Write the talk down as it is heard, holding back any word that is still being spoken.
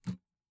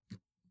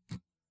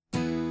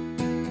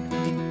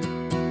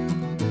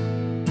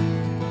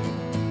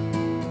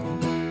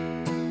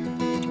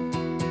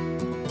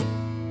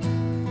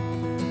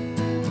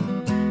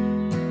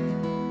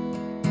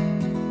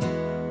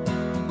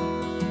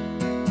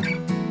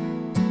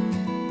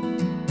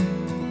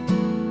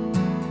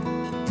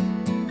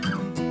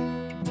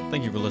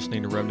Thank you for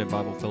listening to Remnant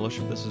Bible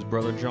Fellowship. This is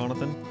Brother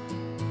Jonathan.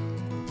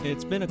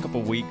 It's been a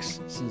couple weeks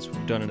since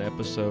we've done an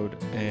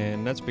episode,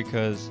 and that's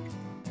because,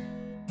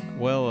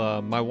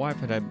 my wife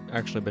had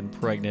actually been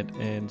pregnant,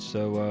 and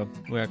so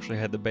we actually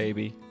had the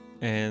baby.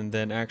 And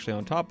then actually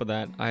on top of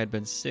that, I had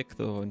been sick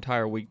the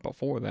entire week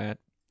before that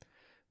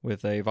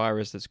with a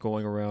virus that's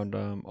going around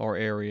our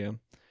area.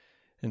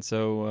 And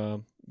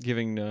so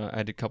I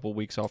had a couple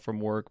weeks off from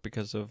work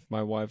because of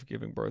my wife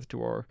giving birth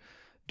to our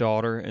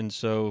daughter, and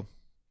so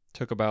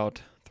took about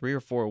 3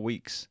 or 4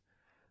 weeks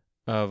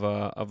of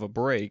a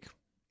break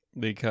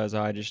because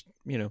I just,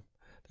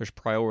 there's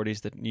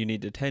priorities that you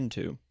need to tend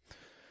to.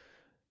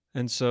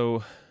 And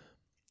so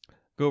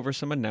go over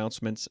some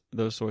announcements,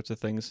 those sorts of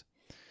things.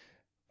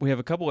 We have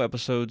a couple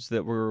episodes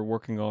that we're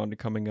working on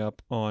coming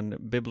up on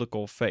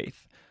biblical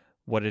faith,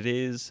 what it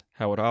is,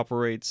 how it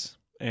operates,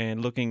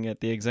 and looking at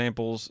the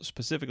examples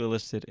specifically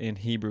listed in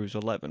Hebrews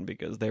 11,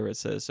 because there it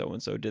says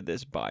so-and-so did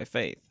this by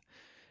faith,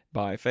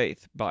 by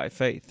faith, by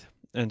faith.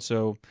 And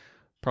so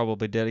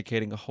probably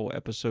dedicating a whole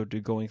episode to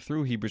going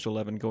through Hebrews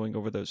 11, going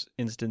over those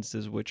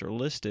instances which are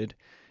listed,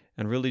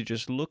 and really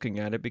just looking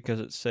at it because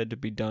it's said to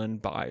be done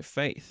by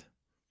faith.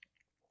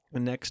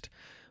 And next,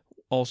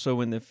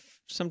 also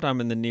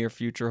sometime in the near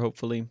future,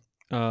 hopefully,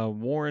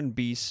 Warren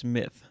B.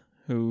 Smith,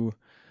 who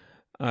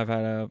I've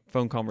had a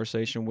phone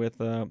conversation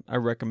with. I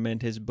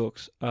recommend his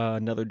books,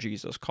 Another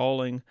Jesus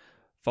Calling,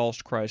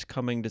 False Christ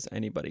Coming, Does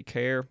Anybody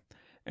Care?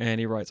 And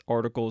he writes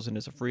articles and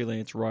is a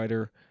freelance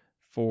writer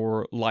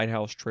for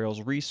Lighthouse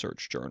Trails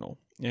Research Journal.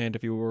 And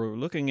if you were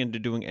looking into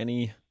doing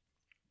any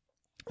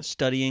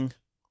studying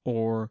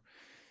or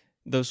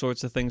those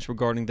sorts of things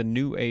regarding the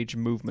New Age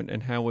movement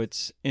and how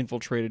it's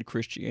infiltrated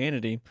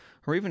Christianity,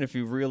 or even if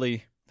you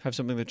really have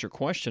something that you're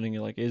questioning,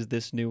 you're like, is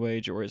this New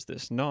Age or is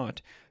this not?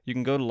 You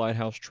can go to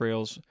Lighthouse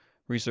Trails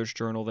Research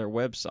Journal, their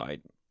website,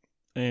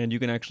 and you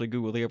can actually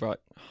Google. They have about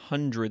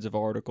hundreds of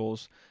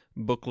articles,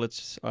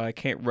 booklets. I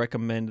can't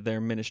recommend their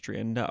ministry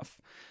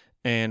enough.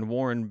 And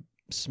Warren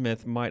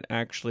Smith might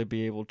actually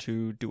be able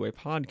to do a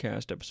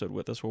podcast episode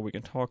with us where we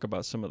can talk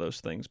about some of those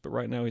things. But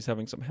right now he's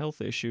having some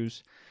health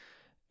issues.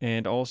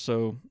 And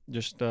also,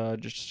 just a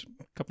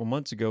couple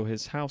months ago,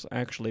 his house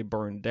actually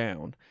burned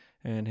down.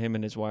 And him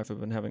and his wife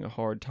have been having a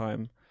hard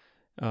time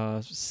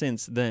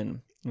since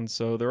then. And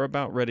so they're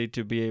about ready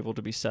to be able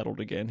to be settled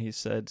again, he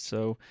said.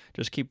 So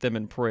just keep them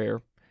in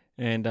prayer.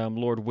 And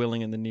Lord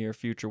willing, in the near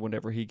future,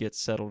 whenever he gets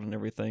settled and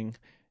everything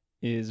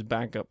is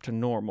back up to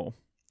normal,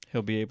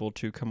 he'll be able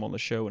to come on the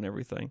show and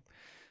everything.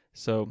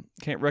 So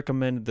can't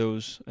recommend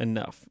those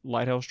enough.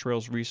 Lighthouse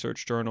Trails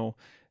Research Journal,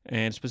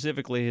 and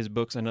specifically his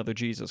books, Another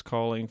Jesus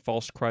Calling,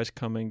 False Christ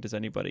Coming, Does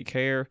Anybody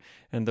Care?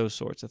 And those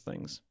sorts of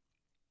things.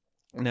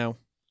 Now,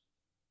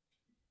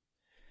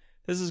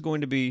 this is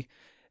going to be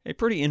a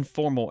pretty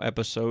informal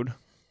episode.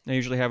 I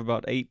usually have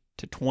about 8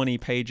 to 20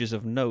 pages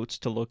of notes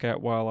to look at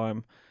while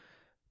I'm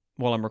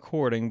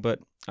recording,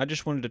 but I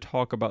just wanted to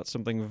talk about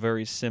something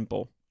very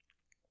simple.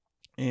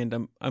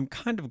 And I'm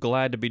kind of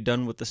glad to be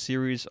done with the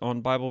series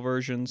on Bible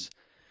versions.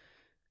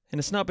 And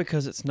it's not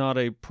because it's not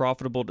a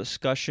profitable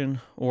discussion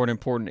or an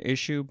important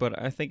issue,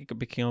 but I think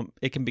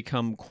it can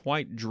become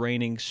quite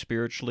draining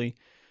spiritually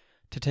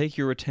to take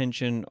your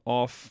attention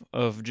off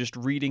of just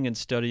reading and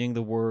studying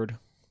the Word,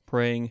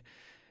 praying,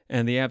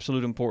 and the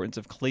absolute importance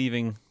of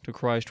cleaving to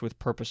Christ with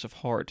purpose of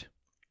heart.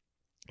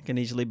 It can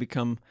easily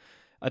become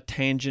a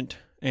tangent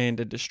and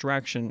a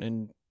distraction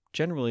and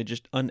generally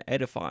just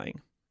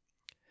unedifying.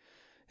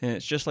 And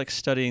it's just like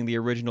studying the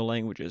original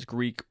languages,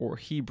 Greek or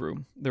Hebrew.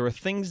 There are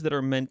things that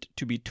are meant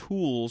to be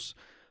tools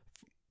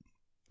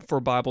for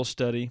Bible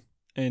study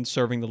and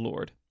serving the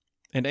Lord.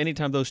 And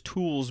anytime those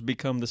tools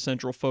become the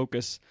central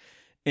focus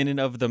in and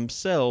of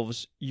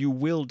themselves, you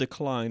will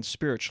decline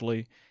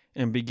spiritually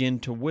and begin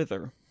to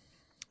wither.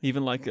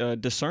 Even like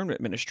discernment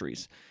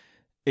ministries.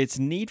 It's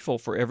needful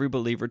for every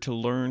believer to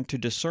learn to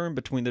discern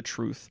between the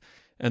truth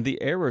and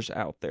the errors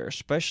out there,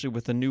 especially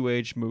with the New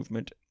Age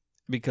movement,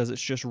 because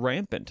it's just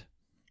rampant.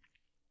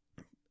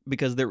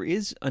 Because there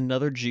is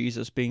another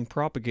Jesus being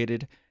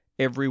propagated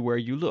everywhere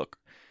you look.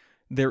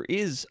 There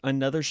is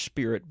another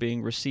spirit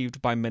being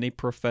received by many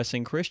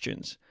professing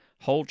Christians.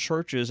 Whole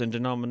churches and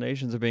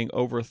denominations are being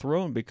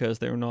overthrown because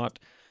they're not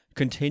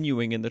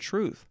continuing in the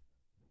truth.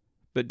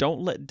 But don't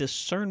let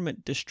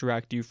discernment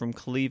distract you from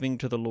cleaving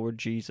to the Lord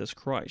Jesus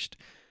Christ.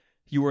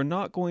 You are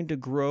not going to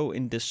grow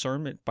in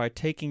discernment by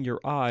taking your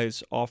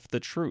eyes off the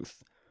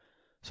truth.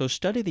 So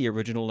study the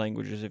original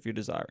languages if you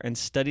desire, and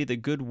study the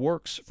good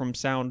works from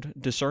sound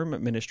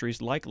discernment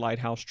ministries like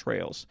Lighthouse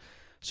Trails,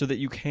 so that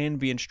you can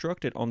be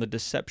instructed on the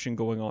deception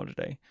going on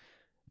today.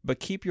 But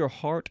keep your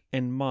heart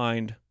and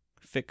mind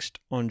fixed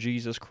on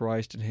Jesus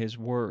Christ and His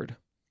Word.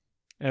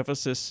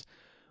 Ephesus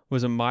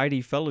was a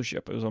mighty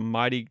fellowship. It was a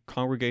mighty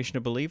congregation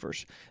of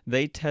believers.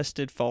 They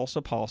tested false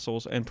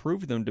apostles and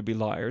proved them to be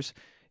liars.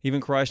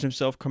 Even Christ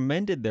Himself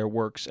commended their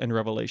works and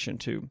revelation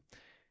too.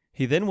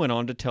 He then went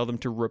on to tell them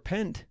to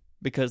repent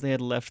because they had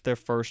left their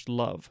first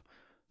love.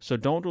 So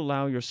don't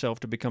allow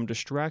yourself to become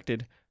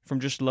distracted from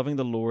just loving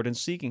the Lord and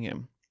seeking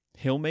Him.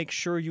 He'll make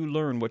sure you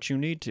learn what you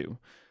need to.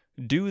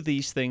 Do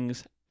these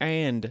things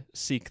and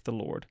seek the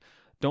Lord.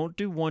 Don't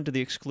do one to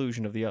the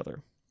exclusion of the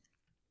other.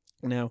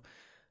 Now,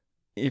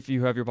 if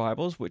you have your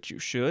Bibles, which you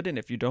should, and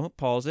if you don't,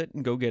 pause it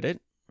and go get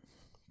it.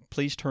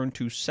 Please turn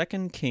to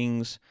 2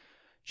 Kings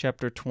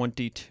chapter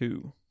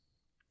 22.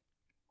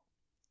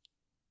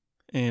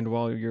 And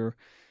while you're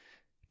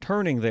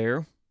turning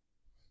there,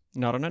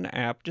 not on an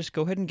app, just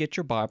go ahead and get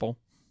your Bible.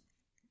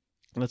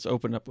 Let's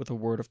open up with a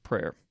word of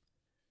prayer.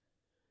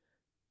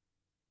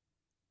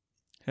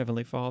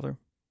 Heavenly Father,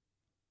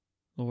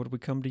 Lord, we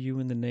come to you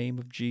in the name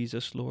of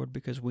Jesus, Lord,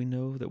 because we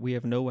know that we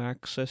have no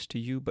access to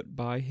you but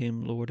by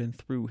him, Lord, and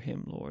through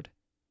him, Lord.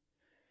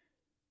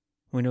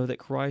 We know that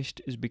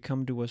Christ is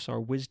become to us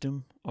our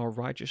wisdom, our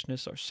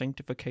righteousness, our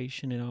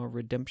sanctification, and our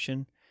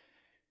redemption,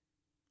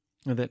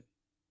 and that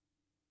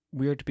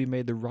we are to be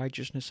made the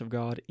righteousness of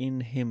God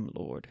in him,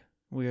 Lord.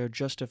 We are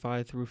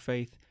justified through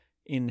faith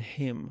in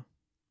him.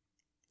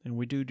 And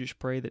we do just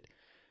pray that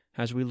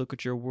as we look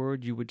at your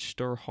word, you would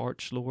stir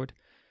hearts, Lord.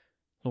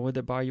 Lord,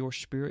 that by your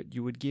Spirit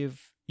you would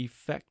give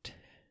effect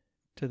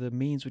to the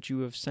means which you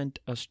have sent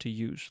us to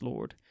use,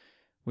 Lord.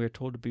 We are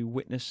told to be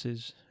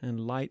witnesses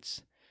and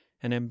lights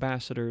and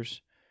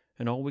ambassadors,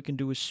 and all we can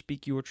do is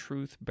speak your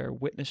truth, bear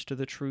witness to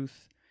the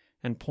truth,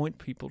 and point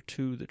people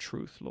to the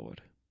truth,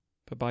 Lord.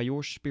 But by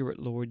your Spirit,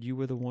 Lord, you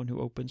are the one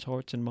who opens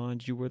hearts and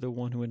minds. You are the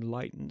one who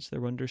enlightens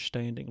their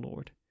understanding,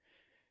 Lord.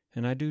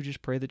 And I do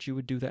just pray that you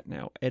would do that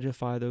now.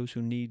 Edify those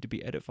who need to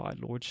be edified,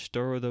 Lord.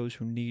 Stir those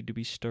who need to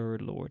be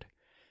stirred, Lord.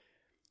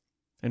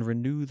 And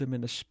renew them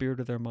in the spirit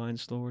of their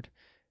minds, Lord.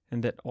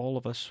 And that all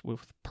of us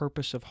with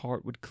purpose of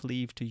heart would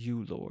cleave to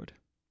you, Lord.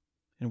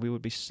 And we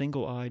would be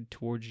single-eyed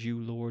towards you,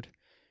 Lord,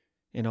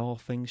 in all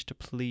things to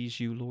please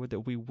you, Lord,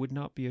 that we would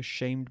not be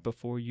ashamed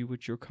before you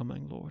at your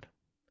coming, Lord.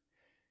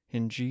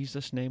 In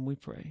Jesus' name we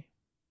pray.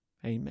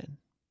 Amen.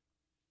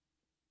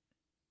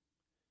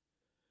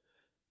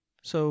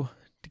 So,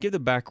 to give the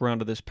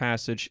background to this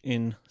passage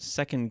in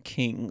 2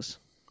 Kings,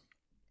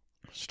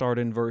 we'll start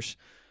in verse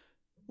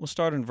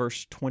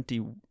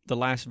 20, the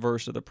last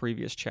verse of the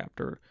previous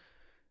chapter,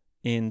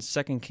 in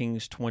 2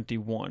 Kings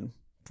 21,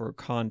 for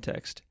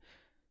context.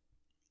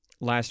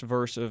 Last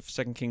verse of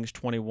 2 Kings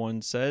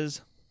 21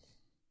 says,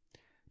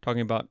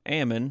 talking about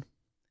Ammon,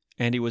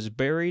 and he was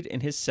buried in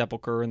his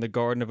sepulchre in the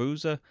garden of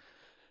Uzzah,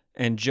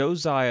 and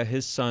Josiah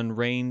his son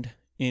reigned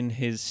in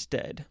his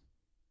stead.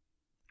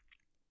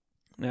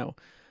 Now,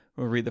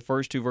 we'll read the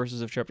first two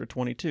verses of chapter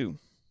 22.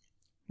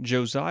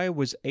 Josiah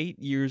was 8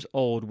 years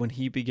old when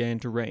he began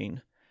to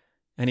reign,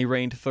 and he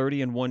reigned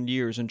 31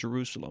 years in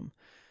Jerusalem.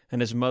 And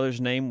his mother's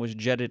name was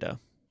Jedidah,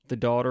 the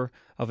daughter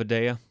of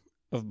Adaiah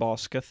of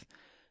Bosketh.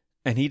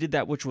 And he did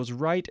that which was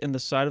right in the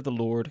sight of the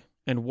Lord,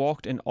 and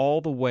walked in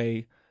all the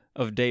way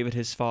of David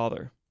his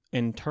father,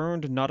 and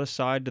turned not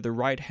aside to the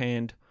right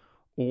hand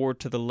or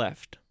to the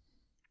left.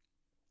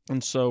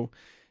 And so,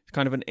 it's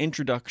kind of an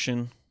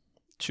introduction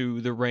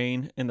to the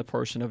reign in the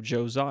person of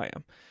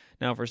Josiah.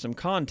 Now, for some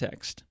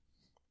context,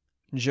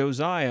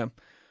 Josiah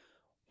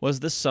was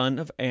the son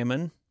of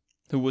Ammon,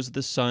 who was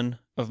the son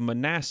of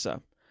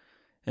Manasseh.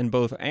 And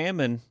both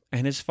Ammon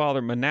and his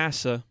father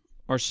Manasseh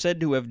are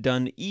said to have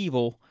done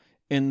evil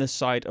in the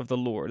sight of the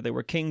Lord. They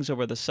were kings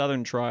over the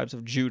southern tribes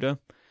of Judah,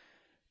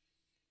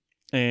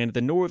 and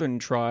the northern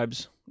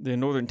tribes, the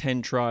northern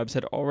 10 tribes,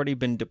 had already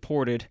been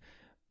deported.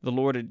 The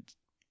Lord had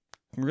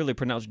really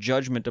pronounced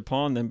judgment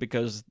upon them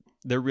because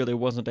there really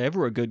wasn't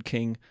ever a good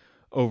king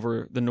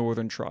over the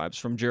northern tribes,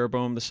 from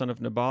Jeroboam the son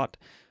of Nebat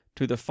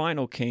to the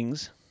final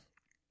kings,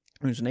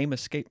 whose name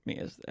escaped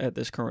me at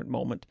this current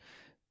moment.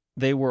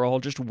 They were all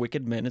just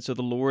wicked men, and so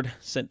the Lord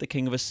sent the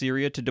king of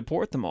Assyria to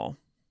deport them all.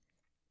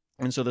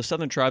 And so the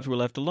southern tribes were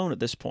left alone at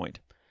this point.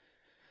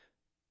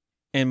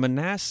 And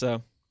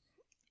Manasseh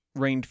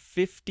reigned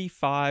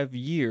 55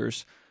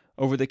 years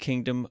over the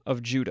kingdom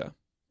of Judah,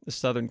 the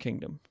southern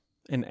kingdom.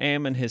 And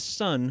Ammon, his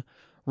son,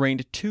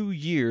 reigned 2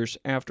 years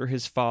after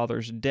his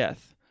father's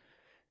death.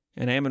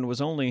 And Ammon was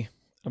only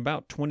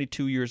about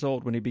 22 years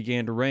old when he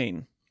began to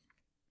reign.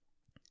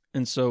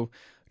 And so,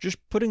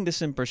 just putting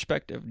this in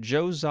perspective,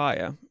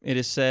 Josiah, it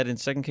is said in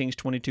 2 Kings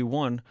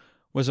 22:1,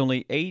 was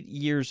only 8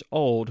 years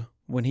old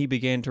when he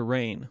began to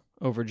reign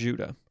over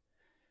Judah.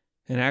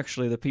 And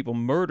actually, the people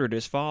murdered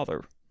his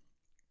father.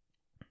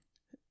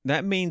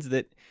 That means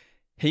that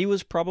he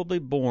was probably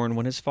born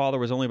when his father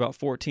was only about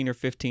 14 or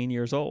 15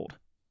 years old.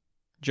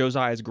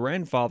 Josiah's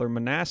grandfather,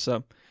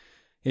 Manasseh,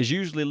 is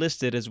usually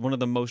listed as one of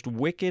the most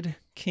wicked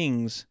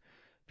kings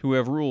who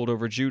have ruled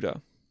over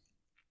Judah.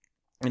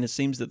 And it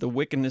seems that the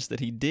wickedness that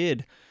he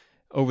did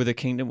over the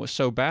kingdom was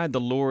so bad, the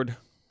Lord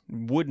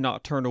would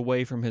not turn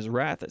away from his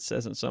wrath, it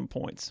says in some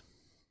points.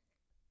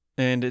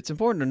 And it's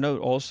important to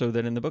note also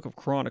that in the book of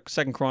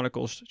 2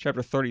 Chronicles,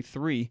 chapter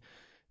 33,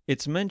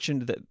 it's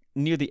mentioned that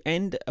near the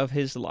end of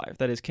his life,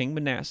 that is King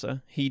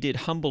Manasseh, he did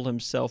humble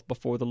himself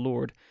before the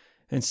Lord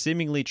and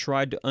seemingly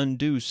tried to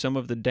undo some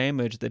of the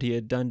damage that he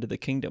had done to the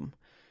kingdom.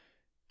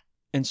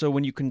 And so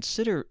when you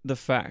consider the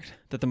fact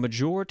that the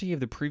majority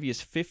of the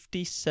previous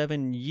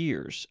 57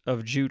 years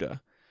of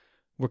Judah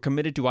were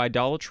committed to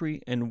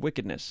idolatry and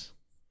wickedness.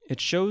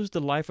 It shows the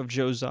life of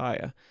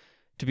Josiah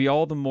to be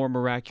all the more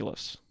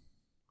miraculous.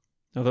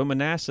 Although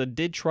Manasseh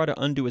did try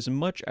to undo as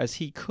much as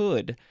he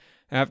could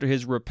after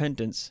his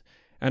repentance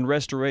and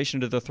restoration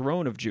to the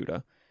throne of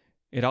Judah,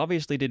 it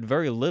obviously did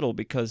very little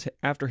because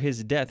after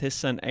his death, his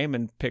son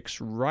Amon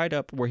picks right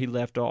up where he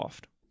left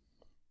off.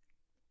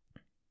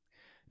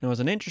 Now, as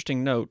an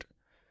interesting note,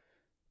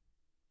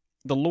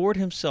 the Lord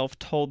himself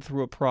told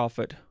through a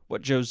prophet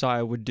what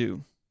Josiah would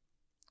do.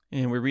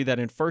 And we read that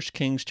in 1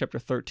 Kings chapter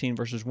 13,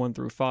 verses 1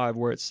 through 5,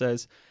 where it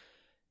says,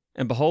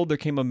 "And behold, there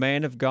came a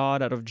man of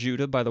God out of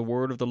Judah by the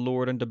word of the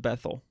Lord unto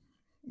Bethel."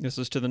 This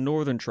is to the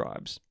northern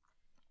tribes.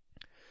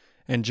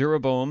 "And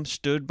Jeroboam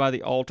stood by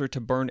the altar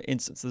to burn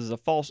incense." This is a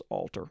false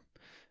altar.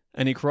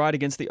 "And he cried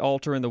against the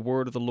altar in the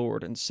word of the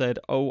Lord, and said,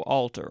 O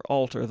altar,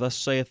 altar, thus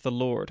saith the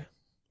Lord,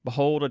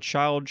 Behold, a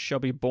child shall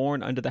be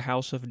born unto the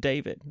house of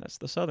David." That's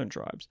the southern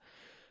tribes.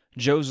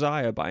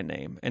 "Josiah by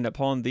name, and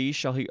upon thee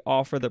shall he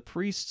offer the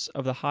priests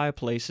of the high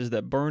places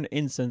that burn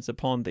incense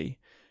upon thee,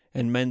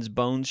 and men's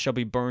bones shall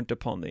be burnt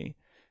upon thee.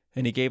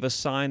 And he gave a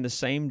sign the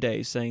same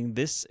day, saying,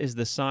 This is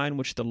the sign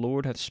which the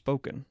Lord hath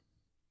spoken.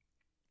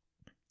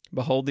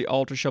 Behold, the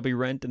altar shall be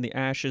rent, and the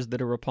ashes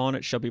that are upon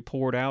it shall be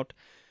poured out.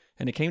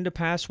 And it came to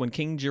pass, when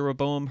King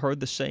Jeroboam heard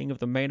the saying of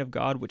the man of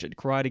God which had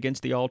cried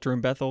against the altar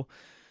in Bethel,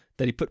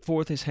 that he put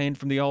forth his hand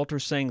from the altar,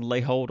 saying,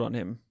 Lay hold on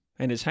him.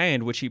 And his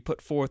hand which he put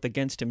forth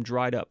against him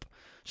dried up,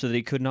 so that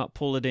he could not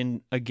pull it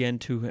in again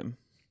to him.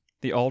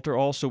 The altar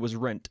also was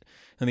rent,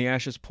 and the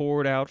ashes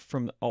poured out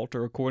from the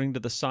altar according to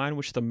the sign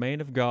which the man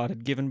of God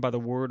had given by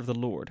the word of the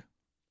Lord."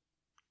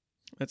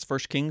 That's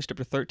 1 Kings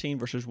chapter 13,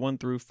 verses 1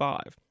 through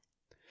 5.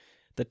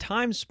 The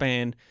time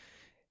span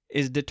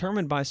is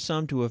determined by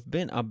some to have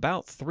been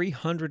about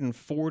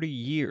 340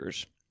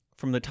 years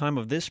from the time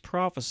of this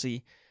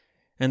prophecy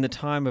and the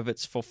time of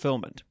its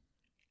fulfillment.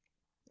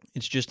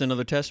 It's just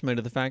another testament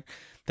to the fact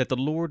that the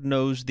Lord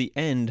knows the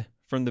end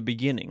from the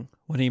beginning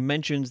when he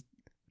mentions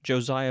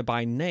Josiah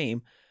by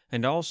name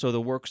and also the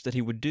works that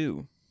he would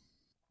do.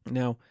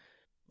 Now,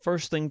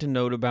 first thing to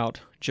note about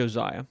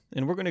Josiah,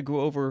 and we're going to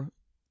go over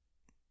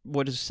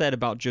what is said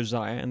about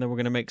Josiah, and then we're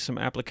going to make some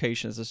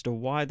applications as to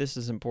why this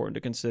is important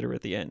to consider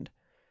at the end.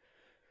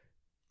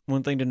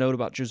 One thing to note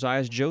about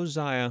Josiah is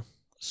Josiah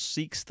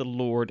seeks the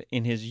Lord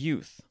in his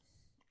youth.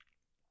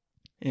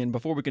 And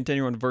before we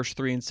continue on verse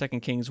 3 in 2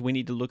 Kings, we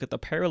need to look at the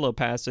parallel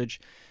passage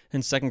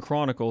in 2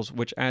 Chronicles,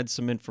 which adds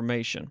some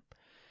information.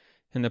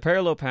 In the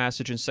parallel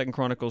passage in 2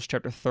 Chronicles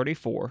chapter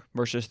 34,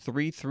 verses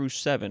 3 through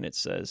 7, it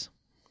says,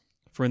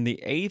 "For in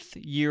the 8th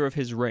year of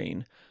his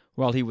reign,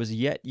 while he was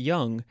yet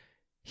young,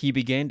 he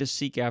began to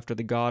seek after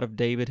the God of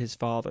David his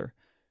father.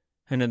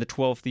 And in the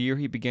 12th year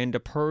he began to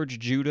purge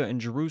Judah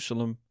and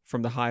Jerusalem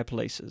from the high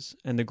places,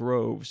 and the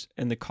groves,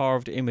 and the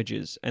carved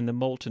images, and the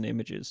molten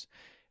images.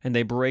 And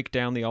they brake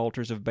down the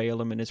altars of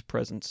Baalim in his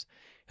presence,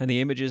 and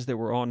the images that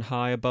were on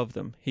high above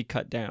them he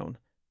cut down.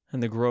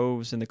 And the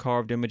groves, and the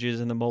carved images,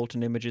 and the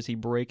molten images he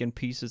brake in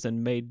pieces,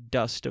 and made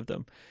dust of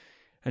them,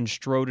 and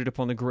strode it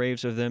upon the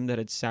graves of them that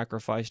had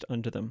sacrificed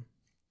unto them.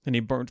 And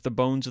he burnt the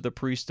bones of the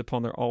priests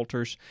upon their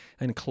altars,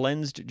 and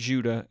cleansed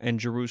Judah and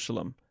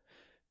Jerusalem.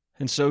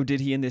 And so did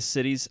he in the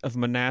cities of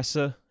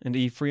Manasseh, and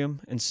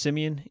Ephraim, and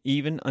Simeon,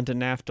 even unto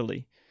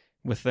Naphtali,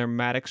 with their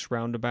mattocks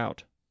round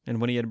about. And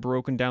when he had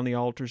broken down the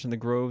altars and the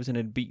groves, and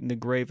had beaten the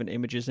graven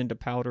images into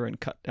powder, and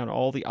cut down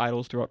all the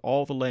idols throughout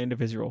all the land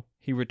of Israel,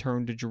 he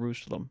returned to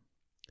Jerusalem."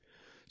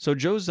 So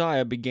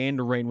Josiah began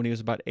to reign when he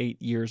was about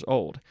 8 years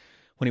old.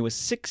 When he was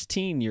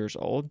 16 years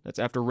old, that's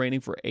after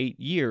reigning for 8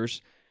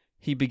 years,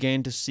 he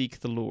began to seek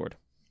the Lord.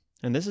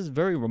 And this is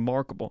very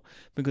remarkable,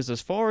 because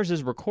as far as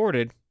is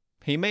recorded,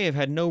 he may have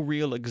had no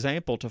real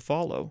example to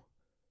follow.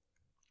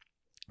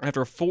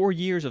 After 4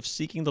 years of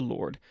seeking the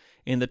Lord,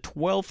 in the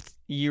 12th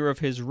year of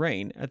his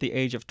reign, at the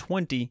age of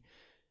 20,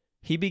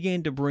 he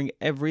began to bring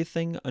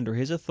everything under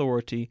his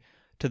authority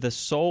to the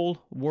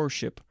sole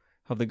worship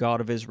of the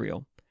God of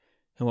Israel.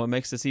 And what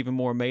makes this even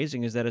more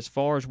amazing is that as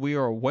far as we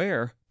are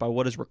aware, by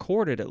what is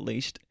recorded at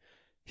least,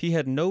 he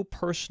had no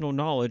personal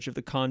knowledge of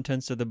the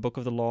contents of the book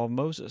of the law of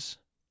Moses,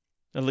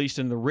 at least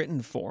in the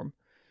written form.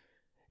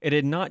 It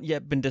had not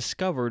yet been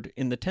discovered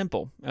in the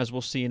temple, as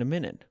we'll see in a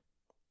minute.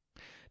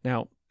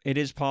 Now, it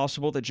is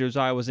possible that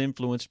Josiah was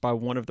influenced by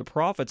one of the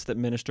prophets that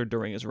ministered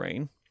during his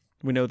reign.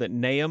 We know that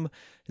Nahum,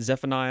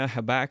 Zephaniah,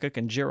 Habakkuk,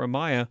 and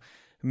Jeremiah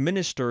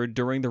ministered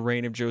during the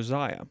reign of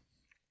Josiah.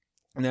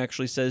 And it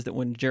actually says that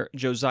when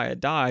Josiah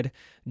died,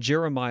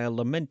 Jeremiah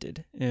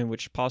lamented,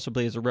 which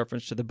possibly is a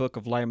reference to the book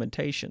of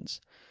Lamentations.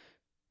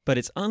 But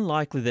it's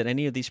unlikely that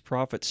any of these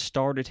prophets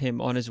started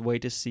him on his way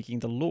to seeking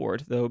the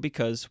Lord, though,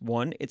 because,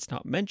 one, it's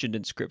not mentioned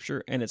in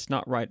Scripture, and it's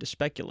not right to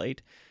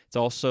speculate. It's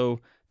also,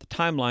 the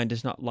timeline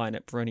does not line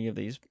up for any of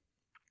these.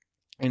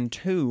 And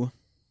two,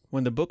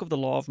 when the book of the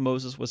law of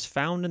Moses was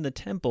found in the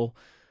temple,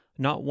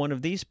 not one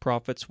of these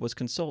prophets was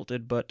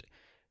consulted, but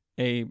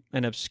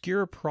an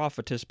obscure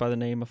prophetess by the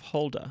name of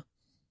Huldah.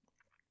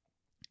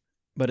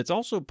 But it's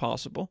also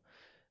possible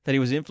that he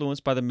was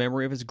influenced by the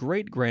memory of his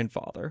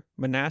great-grandfather,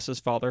 Manasseh's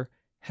father,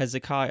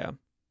 Hezekiah.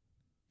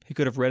 He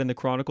could have read in the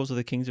Chronicles of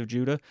the Kings of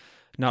Judah,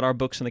 not our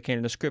books in the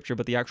canon of Scripture,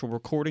 but the actual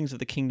recordings of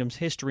the kingdom's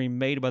history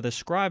made by the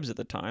scribes at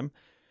the time,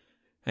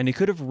 and he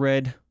could have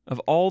read of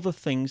all the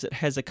things that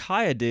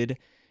Hezekiah did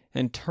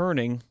in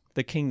turning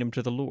the kingdom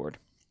to the Lord.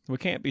 We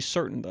can't be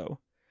certain, though.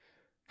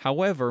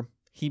 However,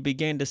 he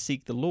began to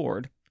seek the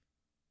Lord.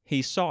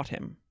 He sought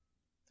him.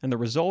 And the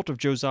result of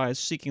Josiah's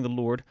seeking the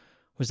Lord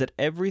was that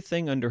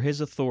everything under his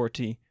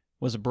authority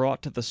was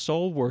brought to the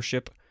sole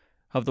worship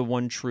of the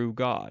one true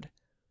God.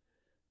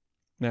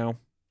 Now,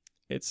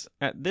 it's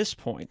at this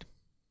point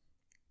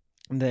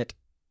that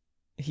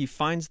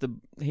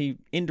he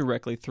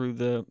indirectly through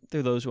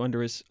those who are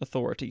under his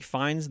authority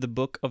finds the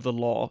book of the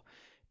law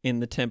in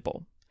the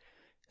temple.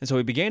 And so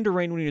he began to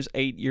reign when he was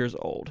 8 years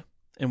old.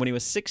 And when he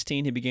was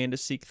 16, he began to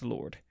seek the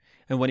Lord.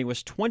 And when he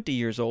was 20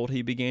 years old,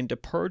 he began to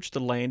purge the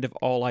land of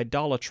all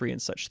idolatry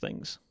and such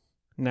things.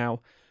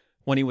 Now,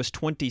 when he was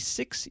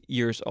 26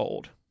 years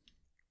old,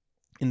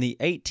 in the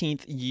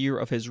 18th year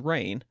of his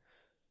reign,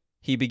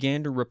 he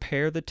began to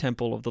repair the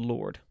temple of the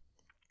Lord.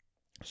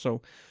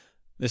 So,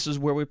 this is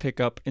where we pick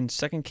up in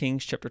 2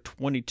 Kings chapter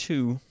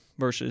 22,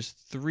 verses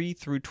 3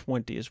 through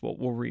 20 is what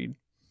we'll read.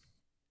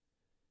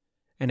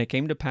 And it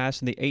came to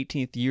pass in the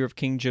 18th year of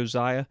King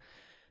Josiah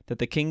that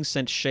the king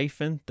sent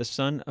Shaphan, the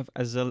son of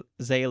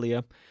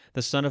Azaliah,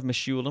 the son of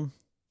Meshullam,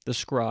 the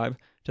scribe,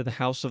 to the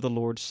house of the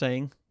Lord,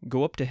 saying,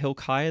 Go up to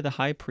Hilkiah the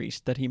high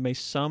priest, that he may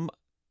sum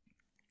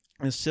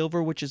the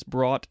silver which is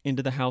brought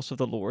into the house of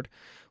the Lord,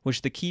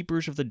 which the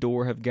keepers of the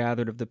door have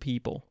gathered of the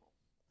people,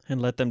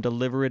 and let them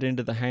deliver it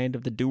into the hand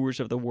of the doers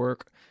of the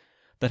work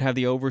that have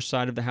the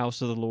oversight of the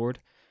house of the Lord,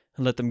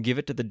 and let them give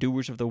it to the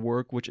doers of the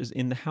work which is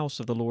in the house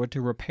of the Lord,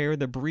 to repair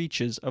the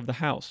breaches of the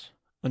house,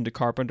 unto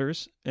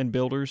carpenters, and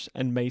builders,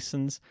 and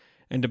masons,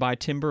 and to buy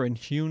timber and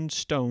hewn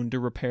stone to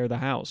repair the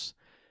house.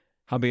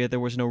 Howbeit there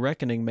was no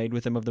reckoning made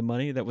with them of the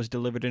money that was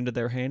delivered into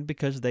their hand,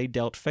 because they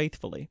dealt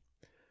faithfully.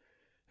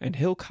 And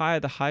Hilkiah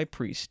the high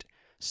priest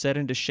said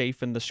unto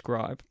Shaphan the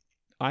scribe,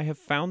 I have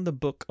found the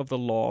book of the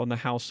law in the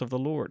house of the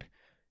Lord.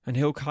 And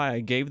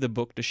Hilkiah gave the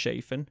book to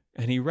Shaphan,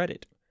 and he read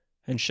it.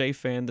 And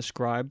Shaphan the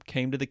scribe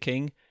came to the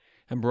king,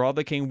 and brought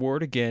the king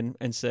word again,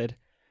 and said,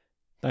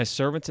 Thy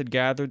servants had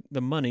gathered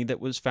the money that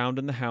was found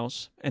in the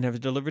house, and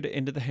have delivered it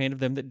into the hand of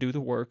them that do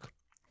the work,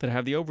 that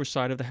have the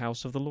oversight of the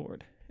house of the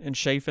Lord. And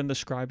Shaphan the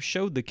scribe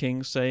showed the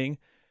king, saying,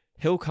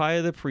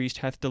 Hilkiah the priest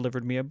hath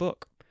delivered me a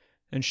book.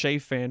 And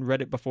Shaphan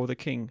read it before the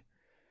king.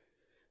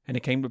 And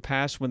it came to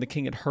pass, when the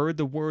king had heard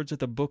the words of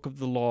the book of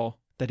the law,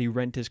 that he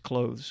rent his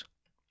clothes.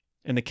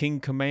 And the king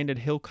commanded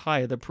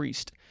Hilkiah the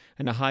priest,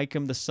 and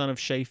Ahikam the son of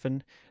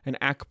Shaphan, and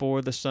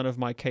Achbor the son of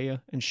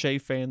Micaiah, and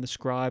Shaphan the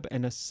scribe,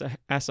 and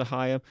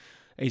Asahiah,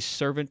 a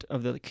servant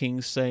of the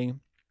king, saying,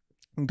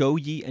 Go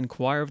ye,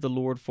 inquire of the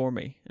Lord for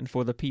me, and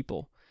for the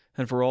people,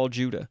 and for all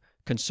Judah,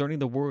 concerning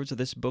the words of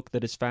this book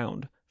that is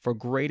found. For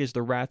great is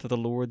the wrath of the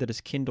Lord that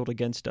is kindled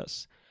against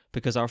us,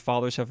 because our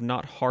fathers have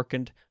not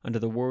hearkened unto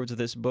the words of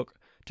this book,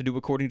 to do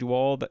according to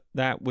all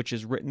that which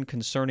is written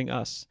concerning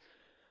us.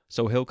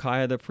 So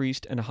Hilkiah the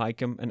priest, and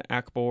Ahikam, and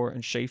Achbor,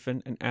 and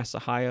Shaphan, and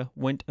Asahiah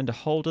went unto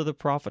Huldah the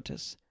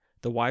prophetess,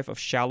 the wife of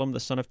Shallum the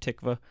son of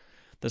Tikvah,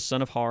 the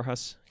son of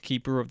Harhas,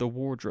 keeper of the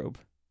wardrobe.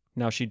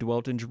 Now she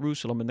dwelt in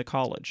Jerusalem in the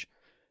college.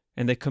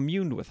 And they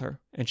communed with her,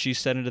 and she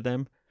said unto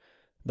them,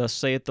 Thus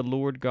saith the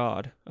Lord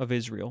God of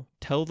Israel,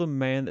 Tell the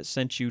man that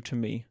sent you to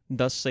me,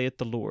 Thus saith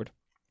the Lord,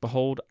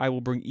 Behold, I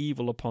will bring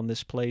evil upon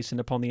this place, and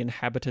upon the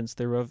inhabitants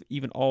thereof,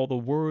 even all the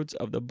words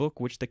of the book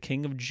which the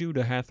king of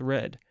Judah hath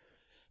read,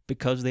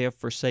 because they have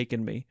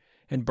forsaken me,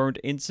 and burnt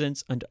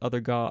incense unto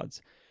other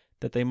gods,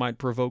 that they might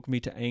provoke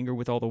me to anger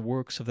with all the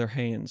works of their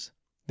hands.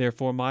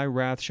 Therefore my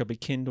wrath shall be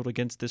kindled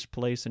against this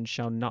place, and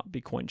shall not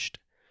be quenched.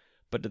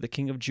 But to the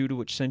king of Judah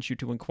which sent you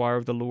to inquire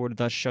of the Lord,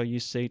 thus shall ye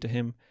say to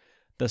him,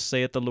 Thus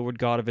saith the Lord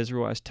God of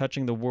Israel, as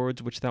touching the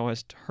words which thou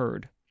hast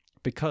heard,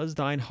 because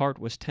thine heart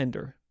was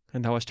tender,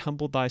 and thou hast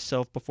humbled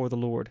thyself before the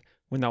Lord,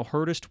 when thou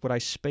heardest what I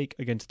spake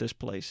against this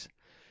place,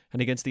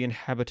 and against the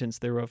inhabitants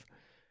thereof,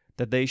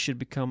 that they should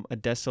become a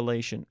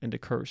desolation and a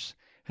curse,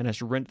 and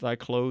hast rent thy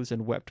clothes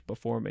and wept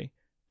before me.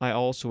 I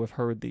also have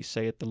heard thee,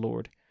 saith the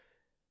Lord.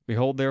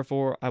 Behold,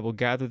 therefore, I will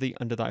gather thee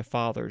unto thy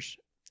fathers,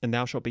 and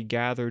thou shalt be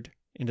gathered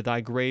into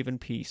thy grave in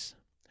peace,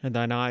 and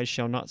thine eyes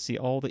shall not see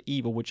all the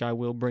evil which I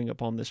will bring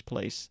upon this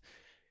place.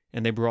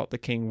 And they brought the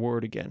king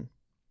word again.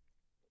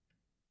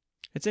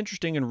 It's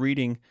interesting in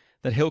reading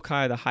that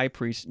Hilkiah the high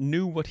priest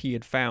knew what he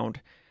had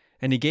found,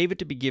 and he gave it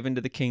to be given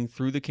to the king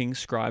through the king's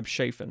scribe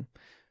Shaphan.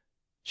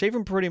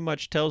 Shaphan pretty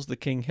much tells the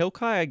king,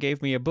 Hilkiah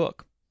gave me a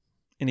book,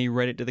 and he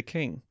read it to the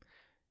king.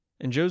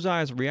 And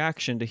Josiah's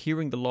reaction to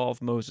hearing the law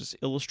of Moses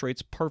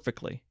illustrates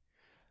perfectly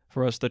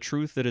for us the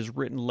truth that is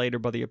written later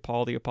by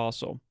Paul the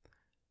Apostle,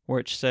 where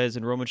it says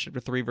in Romans chapter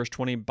 3, verse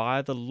 20,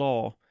 By the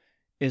law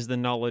is the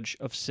knowledge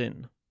of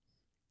sin.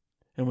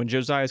 And when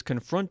Josiah is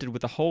confronted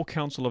with the whole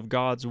counsel of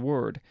God's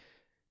word,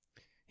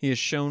 he is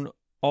shown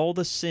all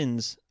the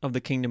sins of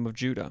the kingdom of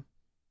Judah.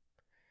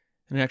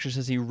 And it actually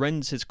says he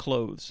rends his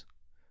clothes,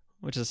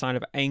 which is a sign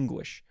of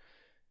anguish.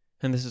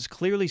 And this is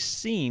clearly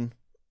seen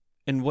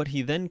in what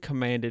he then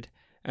commanded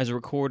as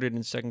recorded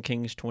in 2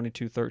 Kings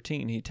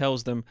 22:13. He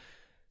tells them,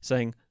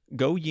 saying,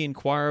 "Go ye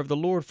inquire of the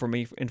Lord for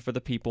me and for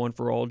the people and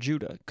for all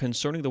Judah,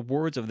 concerning the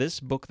words of this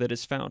book that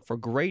is found. For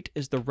great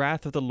is the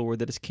wrath of the Lord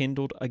that is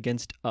kindled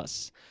against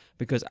us,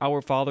 because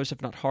our fathers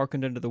have not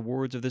hearkened unto the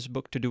words of this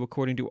book to do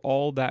according to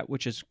all that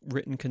which is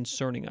written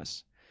concerning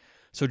us."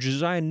 So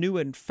Josiah knew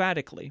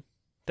emphatically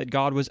that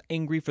God was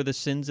angry for the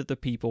sins of the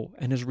people,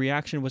 and his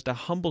reaction was to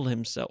humble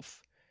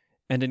himself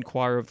and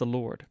inquire of the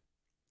Lord.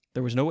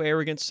 There was no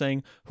arrogance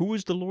saying, "Who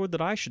is the Lord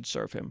that I should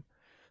serve him?"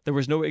 There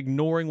was no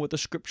ignoring what the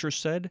Scripture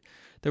said.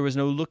 There was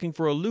no looking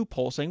for a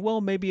loophole saying, well,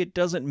 maybe it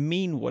doesn't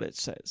mean what it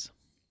says.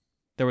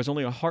 There was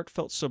only a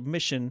heartfelt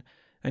submission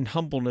and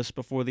humbleness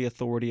before the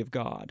authority of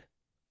God.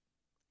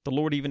 The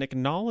Lord even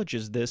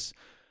acknowledges this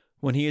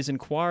when he is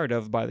inquired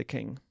of by the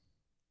king,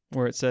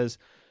 where it says,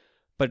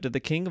 "But to the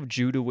king of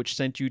Judah which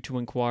sent you to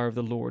inquire of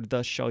the Lord,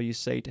 thus shall you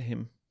say to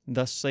him,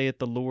 Thus saith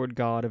the Lord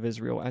God of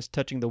Israel, as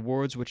touching the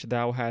words which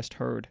thou hast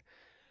heard.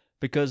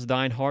 Because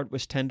thine heart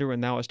was tender,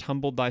 and thou hast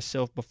humbled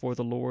thyself before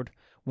the Lord,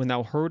 when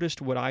thou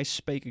heardest what I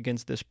spake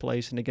against this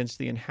place and against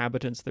the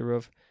inhabitants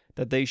thereof,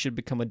 that they should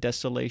become a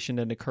desolation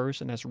and a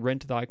curse, and hast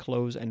rent thy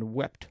clothes and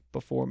wept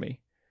before me.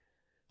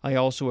 I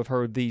also have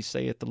heard thee,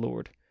 saith the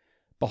Lord.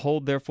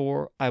 Behold,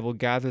 therefore, I will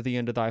gather thee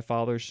unto thy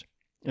fathers,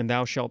 and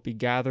thou shalt be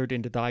gathered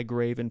into thy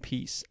grave in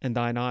peace, and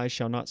thine eyes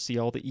shall not see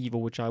all the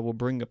evil which I will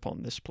bring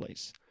upon this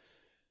place."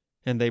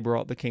 And they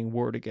brought the king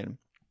word again.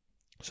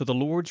 So the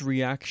Lord's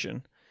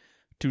reaction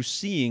to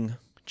seeing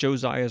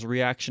Josiah's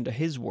reaction to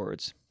his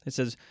words, it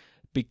says,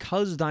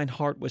 "Because thine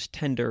heart was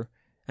tender,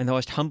 and thou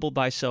hast humbled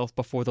thyself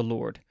before the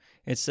Lord."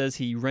 It says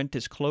he rent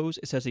his clothes.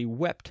 It says he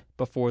wept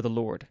before the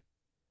Lord.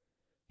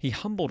 He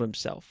humbled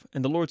himself.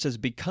 And the Lord says,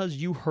 "Because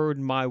you heard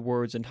my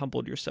words and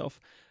humbled yourself,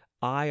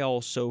 I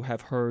also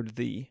have heard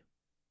thee."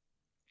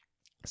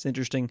 It's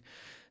interesting.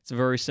 It's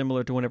very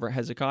similar to whenever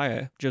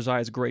Hezekiah,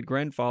 Josiah's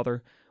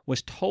great-grandfather,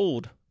 was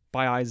told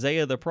by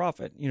Isaiah the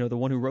prophet, the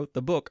one who wrote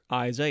the book,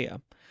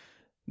 Isaiah,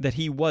 that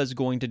he was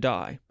going to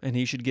die and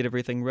he should get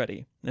everything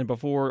ready. And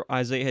before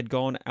Isaiah had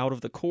gone out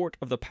of the court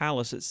of the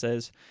palace, it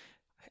says,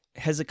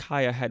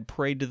 Hezekiah had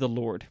prayed to the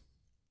Lord.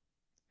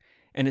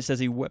 And it says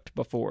he wept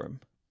before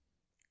him.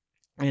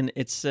 And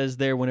it says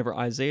there, whenever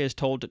Isaiah is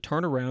told to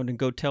turn around and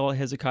go tell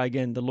Hezekiah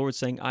again, the Lord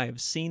saying, "I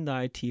have seen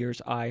thy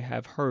tears, I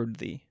have heard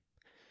thee."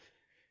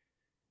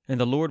 And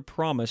the Lord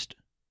promised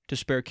to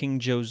spare King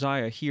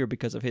Josiah here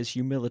because of his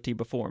humility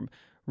before him,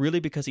 really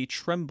because he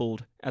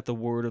trembled at the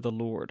word of the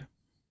Lord.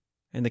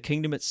 And the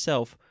kingdom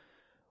itself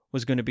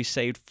was going to be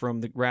saved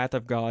from the wrath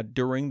of God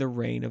during the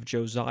reign of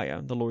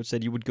Josiah. The Lord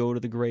said you would go to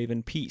the grave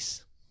in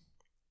peace.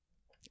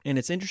 And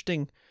it's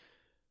interesting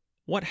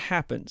what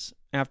happens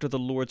after the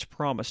Lord's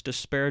promise to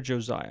spare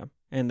Josiah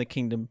and the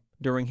kingdom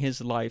during his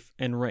life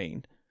and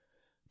reign.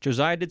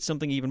 Josiah did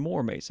something even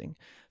more amazing.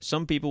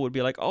 Some people would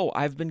be like, "Oh,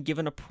 I've been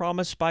given a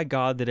promise by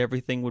God that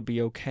everything would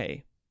be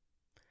okay."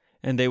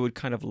 And they would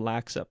kind of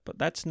lax up, but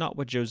that's not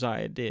what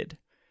Josiah did.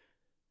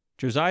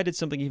 Josiah did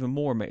something even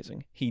more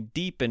amazing. He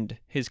deepened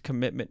his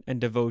commitment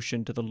and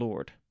devotion to the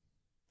Lord.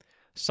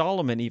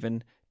 Solomon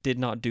even did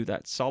not do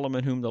that.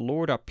 Solomon, whom the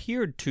Lord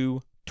appeared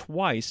to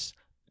twice,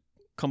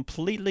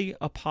 completely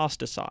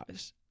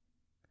apostatized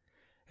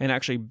and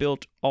actually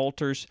built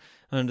altars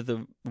under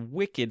the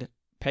wicked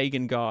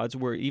pagan gods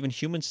where even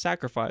human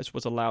sacrifice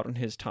was allowed in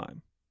his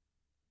time.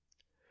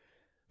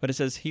 But it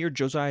says here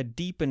Josiah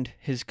deepened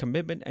his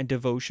commitment and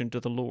devotion to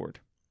the Lord.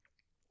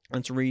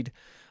 Let's read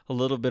a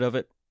little bit of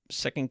it.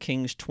 2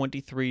 Kings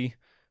 23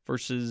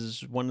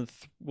 verses 1,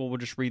 we'll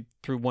just read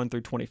through 1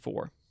 through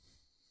 24.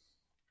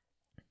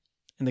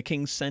 "And the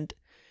king sent,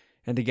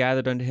 and they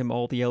gathered unto him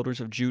all the elders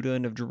of Judah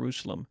and of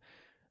Jerusalem.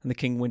 And the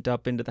king went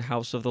up into the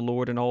house of the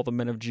Lord, and all the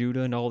men of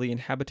Judah, and all the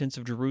inhabitants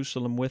of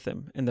Jerusalem with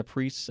him, and the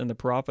priests and the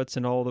prophets,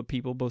 and all the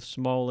people, both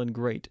small and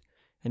great.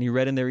 And he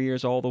read in their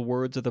ears all the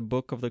words of the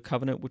book of the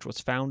covenant which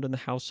was found in the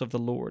house of the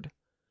Lord.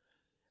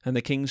 And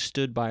the king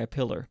stood by a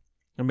pillar,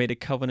 and made a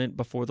covenant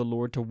before the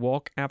Lord to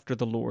walk after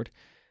the Lord,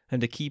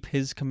 and to keep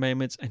his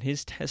commandments and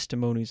his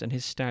testimonies and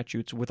his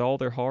statutes with all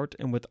their heart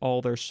and with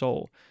all their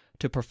soul,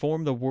 to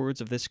perform the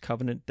words of this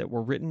covenant that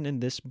were written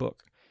in this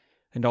book.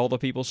 And all the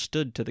people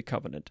stood to the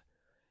covenant.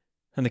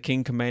 And the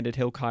king commanded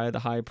Hilkiah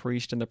the high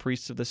priest, and the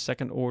priests of the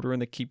second order,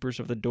 and the keepers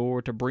of the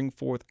door, to bring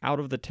forth out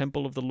of the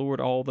temple of the Lord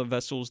all the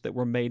vessels that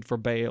were made for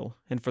Baal,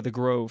 and for the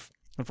grove,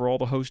 and for all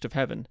the host of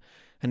heaven.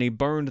 And he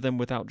burned them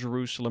without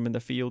Jerusalem in the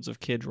fields of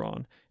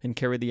Kidron, and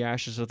carried the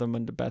ashes of them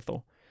unto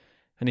Bethel.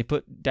 And he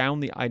put down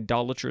the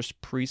idolatrous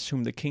priests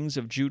whom the kings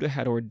of Judah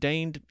had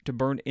ordained to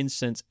burn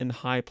incense in the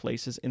high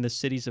places in the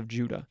cities of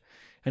Judah,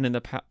 and in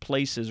the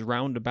places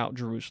round about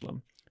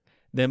Jerusalem.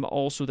 Them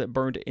also that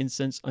burned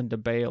incense unto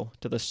Baal,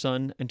 to the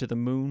sun, and to the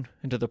moon,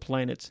 and to the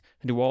planets,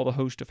 and to all the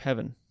host of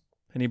heaven.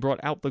 And he brought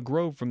out the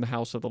grove from the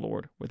house of the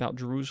Lord, without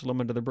Jerusalem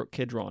unto the brook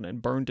Kidron,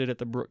 and burned it at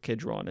the brook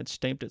Kidron, and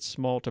stamped it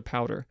small to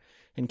powder,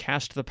 and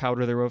cast the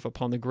powder thereof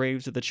upon the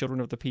graves of the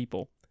children of the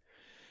people.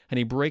 And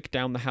he brake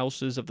down the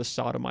houses of the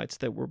Sodomites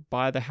that were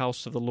by the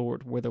house of the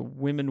Lord, where the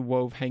women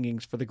wove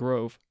hangings for the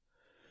grove.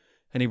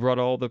 And he brought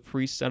all the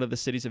priests out of the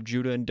cities of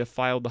Judah, and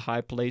defiled the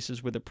high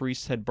places where the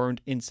priests had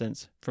burned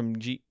incense, from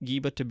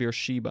Geba to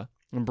Beersheba,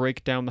 and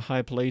brake down the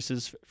high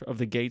places of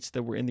the gates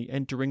that were in the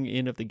entering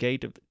in of the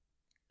gate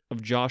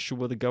of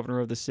Joshua the governor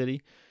of the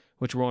city,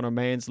 which were on a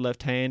man's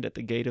left hand at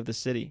the gate of the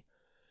city.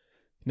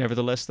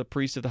 Nevertheless the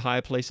priests of the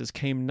high places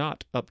came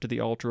not up to the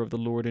altar of the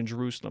Lord in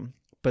Jerusalem,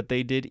 but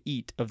they did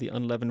eat of the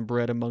unleavened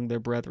bread among their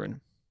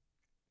brethren.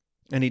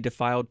 And he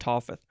defiled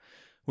Topheth,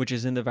 which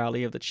is in the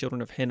valley of the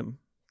children of Hinnom,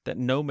 that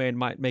no man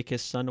might make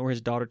his son or his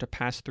daughter to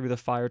pass through the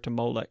fire to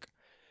Molech.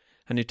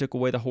 And he took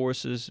away the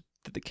horses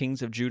that the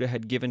kings of Judah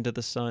had given to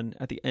the sun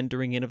at the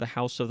entering in of the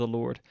house of the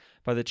Lord,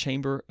 by the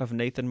chamber of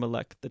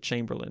Nathan-Melech the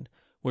chamberlain,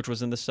 which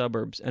was in the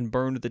suburbs, and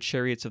burned the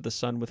chariots of the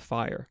sun with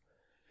fire.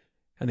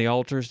 And the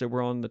altars that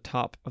were on the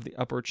top of the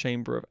upper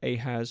chamber of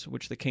Ahaz,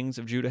 which the kings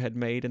of Judah had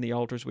made, and the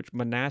altars which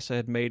Manasseh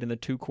had made in the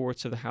two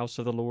courts of the house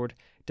of the Lord,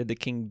 did the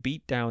king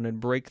beat down and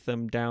break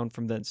them down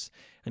from thence,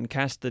 and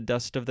cast the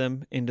dust of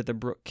them into the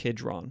brook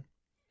Kidron.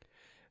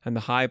 And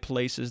the high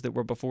places that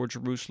were before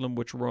Jerusalem,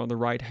 which were on the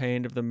right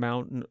hand of the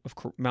Mount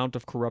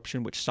of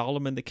Corruption, which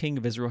Solomon the king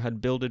of Israel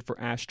had builded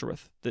for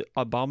Ashtoreth, the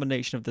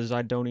abomination of the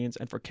Zidonians,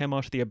 and for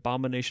Chemosh the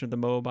abomination of the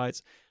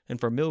Moabites, and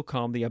for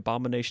Milcom the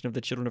abomination of the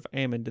children of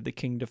Ammon, did the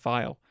king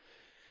defile.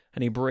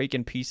 And he brake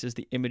in pieces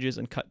the images,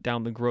 and cut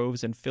down the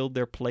groves, and filled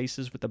their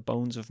places with the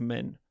bones of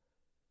men.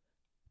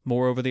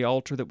 Moreover, the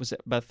altar that was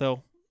at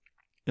Bethel,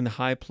 in the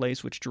high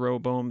place which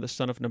Jeroboam the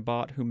son of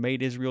Nebat, who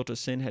made Israel to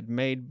sin, had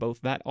made,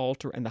 both that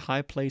altar and the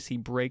high place he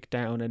brake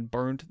down, and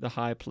burned the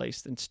high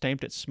place, and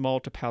stamped it small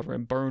to powder,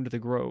 and burned the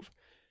grove.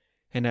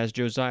 And as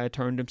Josiah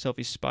turned himself,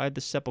 he spied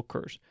the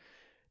sepulchres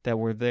that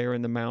were there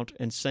in the mount,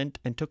 and sent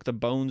and took the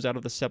bones out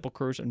of the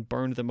sepulchres, and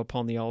burned them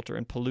upon the altar,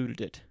 and polluted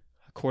it,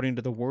 according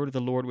to the word of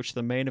the Lord which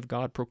the man of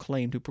God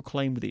proclaimed, who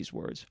proclaimed these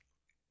words.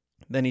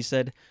 Then he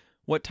said,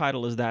 What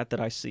title is that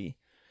I see?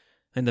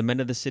 And the men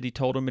of the city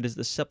told him, It is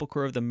the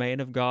sepulchre of the man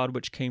of God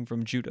which came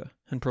from Judah,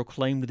 and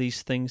proclaimed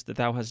these things that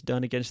thou hast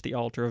done against the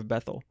altar of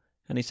Bethel.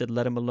 And he said,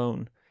 Let him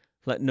alone.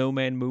 Let no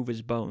man move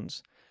his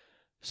bones.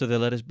 So they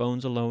let his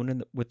bones alone,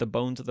 and with the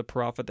bones of the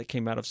prophet that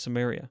came out of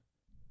Samaria.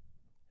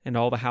 And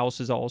all the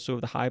houses also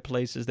of the high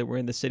places that were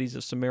in the cities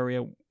of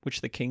Samaria,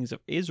 which the kings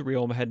of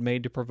Israel had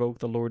made to provoke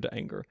the Lord to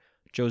anger,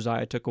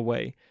 Josiah took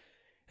away,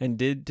 and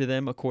did to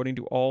them according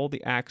to all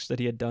the acts that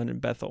he had done in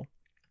Bethel.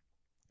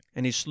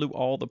 And he slew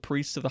all the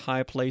priests of the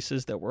high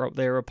places that were up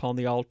there upon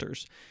the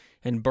altars,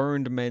 and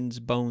burned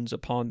men's bones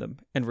upon them,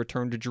 and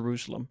returned to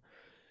Jerusalem.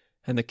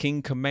 And the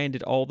king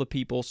commanded all the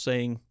people,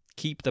 saying,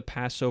 Keep the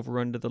Passover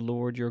unto the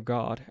Lord your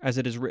God, as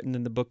it is written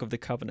in the book of the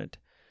covenant.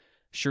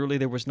 Surely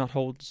there was not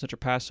holden such a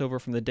Passover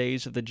from the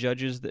days of the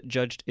judges that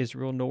judged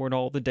Israel, nor in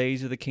all the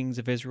days of the kings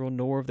of Israel,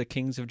 nor of the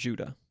kings of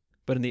Judah.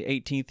 But in the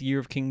 18th year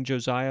of King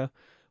Josiah,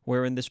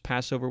 wherein this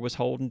Passover was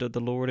holden to the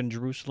Lord in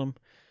Jerusalem,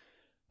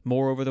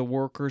 moreover the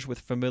workers with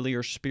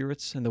familiar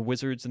spirits, and the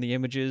wizards, and the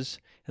images,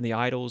 and the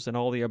idols, and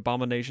all the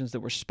abominations that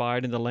were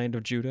spied in the land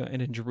of Judah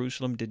and in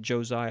Jerusalem did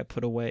Josiah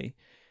put away,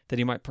 that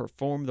he might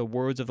perform the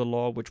words of the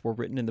law which were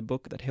written in the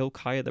book that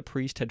Hilkiah the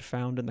priest had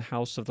found in the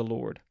house of the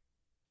Lord.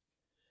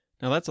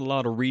 Now that's a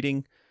lot of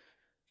reading,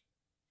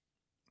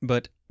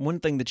 but one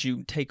thing that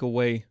you take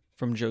away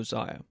from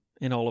Josiah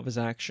in all of his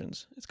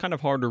actions, it's kind of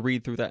hard to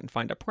read through that and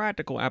find a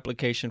practical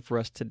application for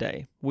us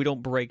today. We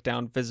don't break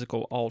down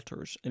physical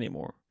altars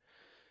anymore.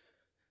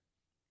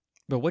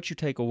 But what you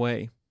take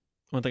away,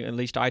 one thing at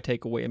least I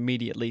take away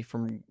immediately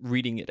from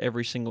reading it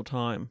every single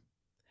time,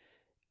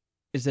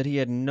 is that he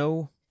had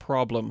no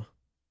problem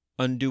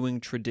undoing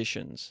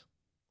traditions.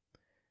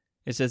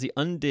 It says he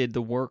undid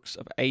the works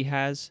of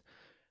Ahaz,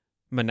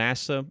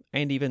 Manasseh,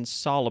 and even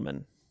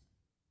Solomon.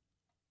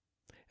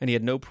 And he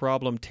had no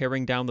problem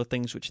tearing down the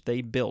things which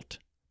they built,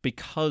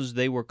 because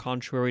they were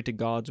contrary to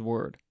God's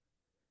word.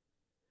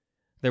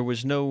 There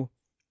was no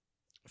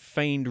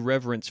feigned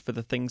reverence for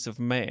the things of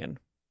man.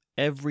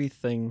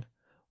 Everything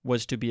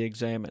was to be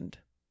examined.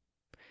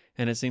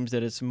 And it seems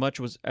that as much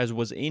as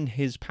was in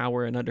his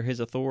power and under his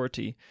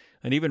authority,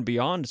 and even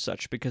beyond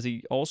such, because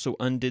he also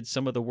undid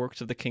some of the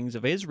works of the kings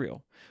of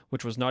Israel,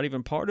 which was not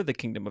even part of the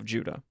kingdom of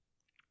Judah.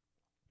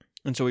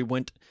 And so he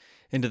went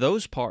into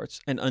those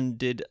parts and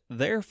undid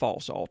their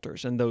false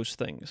altars and those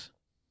things.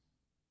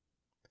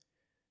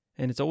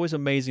 And it's always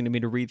amazing to me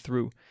to read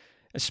through,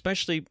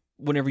 especially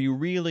whenever you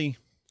really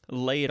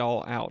lay it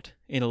all out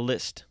in a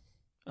list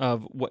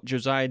of what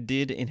Josiah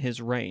did in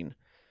his reign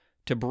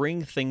to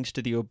bring things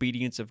to the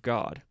obedience of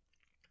God.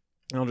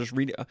 And I'll just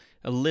read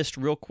a list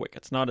real quick.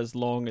 It's not as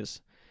long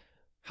as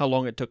how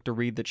long it took to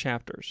read the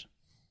chapters.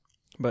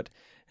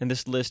 And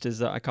this list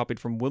is I copied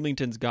from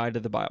Wilmington's Guide to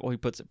the Bible. He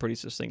puts it pretty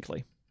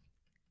succinctly.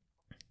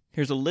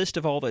 Here's a list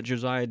of all that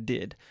Josiah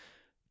did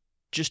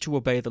just to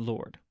obey the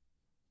Lord.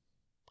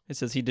 It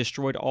says he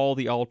destroyed all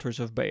the altars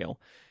of Baal.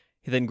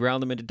 He then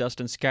ground them into dust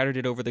and scattered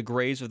it over the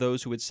graves of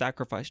those who had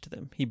sacrificed to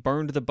them. He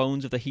burned the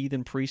bones of the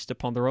heathen priests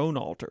upon their own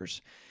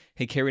altars.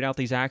 He carried out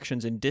these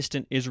actions in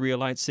distant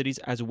Israelite cities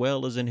as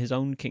well as in his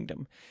own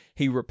kingdom.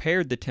 He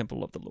repaired the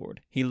temple of the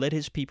Lord. He led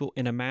his people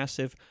in a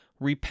massive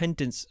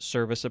repentance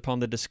service upon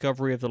the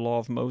discovery of the law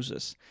of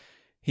Moses.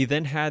 He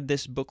then had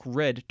this book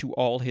read to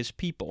all his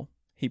people.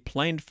 He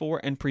planned for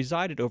and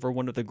presided over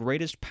one of the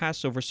greatest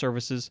Passover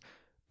services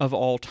of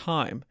all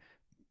time.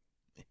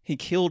 He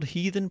killed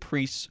heathen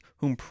priests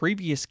whom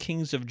previous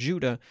kings of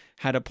Judah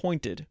had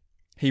appointed.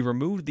 He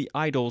removed the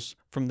idols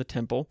from the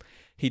temple.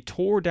 He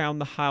tore down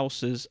the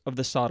houses of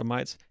the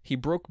Sodomites. He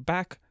brought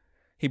back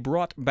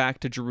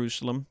to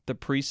Jerusalem the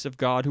priests of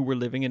God who were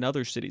living in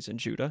other cities in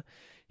Judah.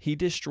 He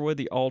destroyed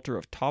the altar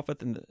of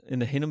Tophet in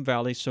the Hinnom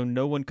Valley so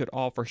no one could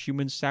offer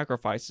human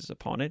sacrifices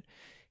upon it.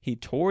 He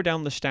tore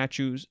down the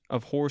statues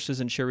of horses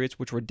and chariots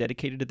which were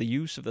dedicated to the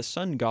use of the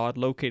sun god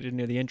located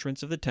near the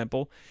entrance of the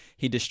temple.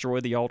 He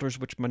destroyed the altars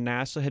which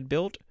Manasseh had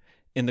built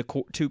in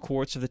the two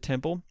courts of the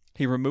temple.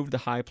 He removed the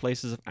high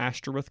places of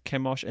Ashtaroth,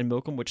 Chemosh, and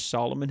Milcom which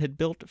Solomon had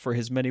built for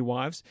his many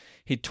wives.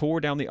 He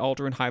tore down the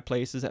altar and high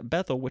places at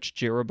Bethel which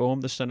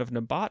Jeroboam the son of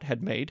Nebat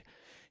had made.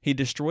 He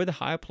destroyed the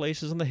high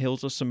places on the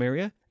hills of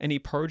Samaria, and he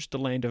purged the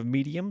land of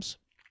mediums,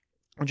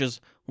 which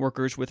is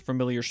workers with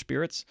familiar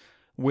spirits,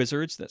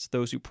 wizards, that's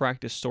those who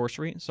practice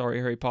sorcery, sorry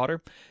Harry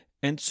Potter,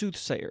 and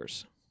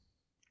soothsayers.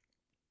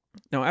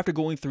 Now, after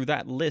going through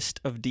that list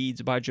of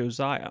deeds by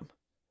Josiah,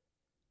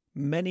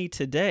 many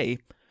today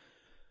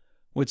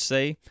would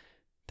say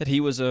that he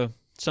was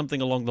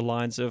something along the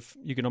lines of,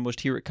 you can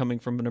almost hear it coming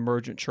from an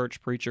emergent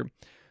church preacher,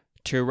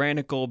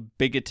 tyrannical,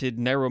 bigoted,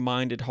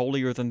 narrow-minded,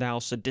 holier-than-thou,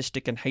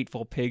 sadistic, and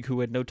hateful pig who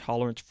had no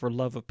tolerance for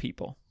love of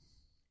people.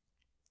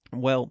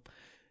 Well,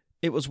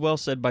 it was well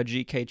said by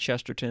G.K.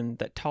 Chesterton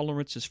that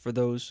tolerance is for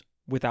those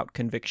without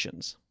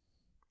convictions.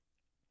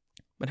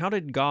 But how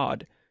did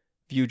God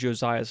view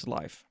Josiah's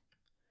life?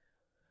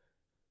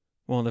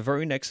 Well, in the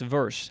very next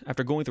verse,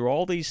 after going through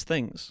all these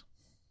things,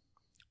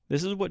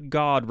 this is what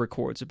God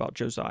records about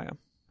Josiah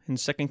in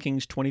 2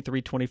 Kings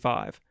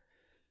 23:25.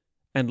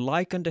 And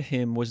like unto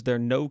him was there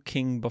no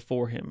king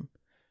before him,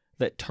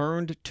 that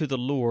turned to the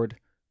Lord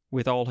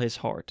with all his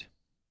heart,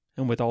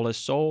 and with all his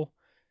soul,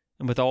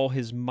 and with all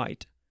his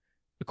might,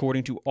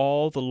 according to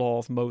all the law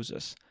of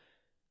Moses.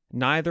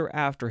 Neither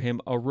after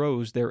him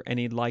arose there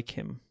any like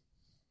him.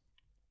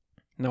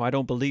 Now, I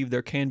don't believe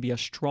there can be a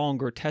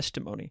stronger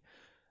testimony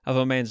of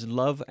a man's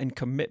love and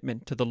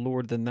commitment to the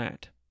Lord than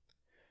that.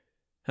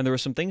 And there are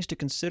some things to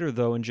consider,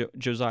 though, in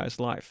Josiah's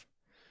life.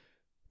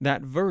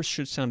 That verse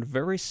should sound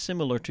very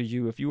similar to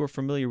you if you are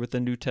familiar with the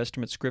New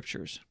Testament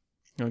scriptures.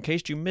 Now, in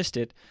case you missed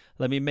it,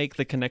 let me make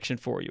the connection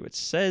for you. It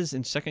says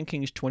in 2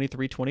 Kings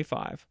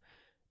 23:25,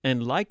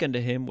 and like unto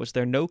him was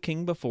there no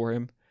king before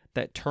him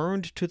that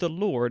turned to the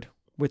Lord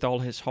with all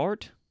his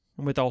heart,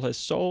 and with all his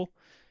soul,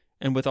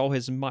 and with all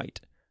his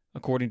might,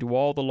 according to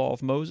all the law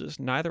of Moses,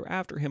 neither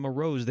after him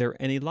arose there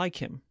any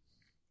like him.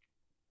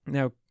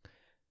 Now,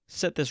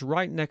 set this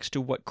right next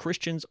to what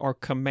Christians are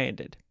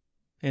commanded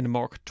in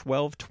Mark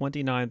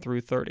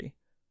 12:29-30.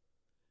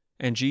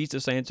 And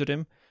Jesus answered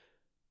him,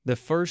 the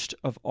first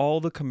of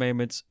all the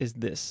commandments is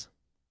this,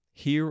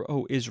 Hear,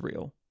 O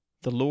Israel,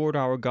 the Lord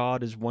our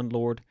God is one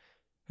Lord,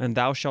 and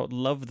thou shalt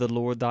love the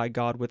Lord thy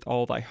God with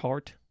all thy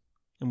heart,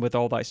 and with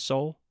all thy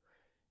soul,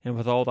 and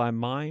with all thy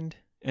mind,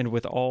 and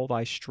with all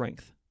thy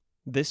strength.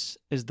 This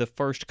is the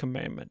first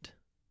commandment.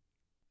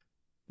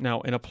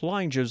 Now, in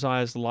applying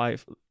Josiah's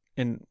life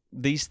and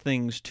these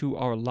things to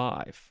our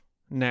life,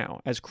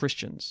 now, as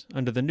Christians,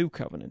 under the New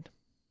Covenant,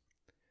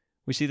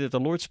 we see that the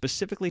Lord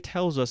specifically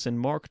tells us in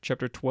Mark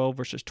chapter 12,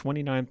 verses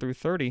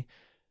 29-30,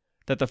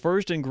 that the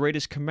first and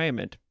greatest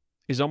commandment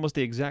is almost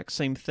the exact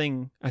same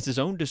thing as his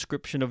own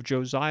description of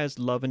Josiah's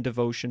love and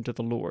devotion to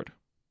the Lord.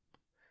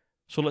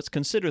 So let's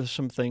consider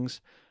some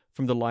things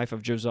from the life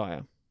of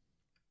Josiah.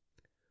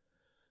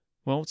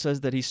 Well, it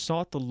says that he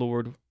sought the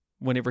Lord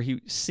whenever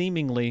he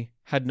seemingly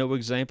had no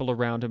example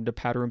around him to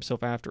pattern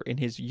himself after in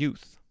his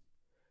youth.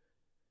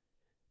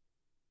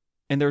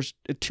 And there's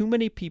too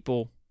many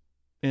people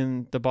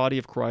in the body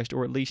of Christ,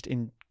 or at least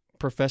in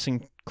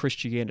professing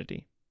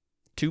Christianity,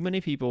 too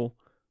many people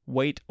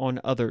wait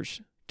on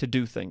others to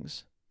do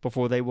things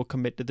before they will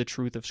commit to the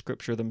truth of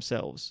Scripture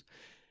themselves.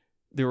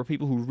 There are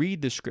people who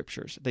read the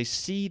Scriptures. They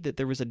see that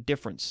there is a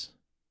difference.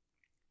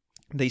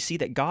 They see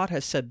that God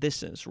has said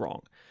this is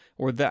wrong,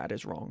 or that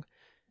is wrong,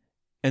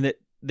 and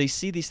that they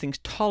see these things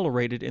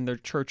tolerated in their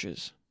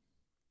churches,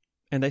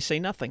 and they say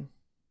nothing.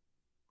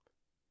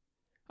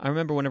 I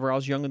remember whenever I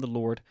was young in the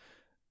Lord,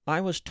 I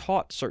was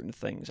taught certain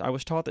things. I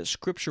was taught that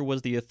Scripture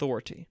was the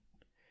authority.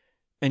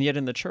 And yet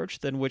in the church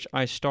in which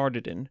I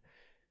started in,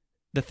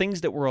 the things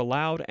that were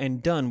allowed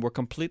and done were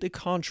completely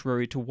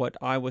contrary to what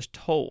I was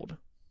told.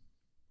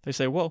 They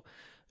say, well,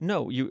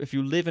 no, if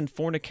you live in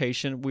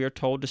fornication, we are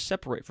told to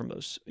separate from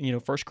those.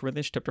 1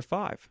 Corinthians chapter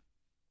 5.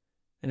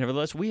 And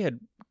nevertheless, we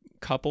had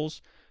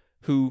couples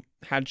who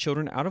had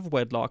children out of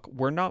wedlock,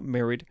 were not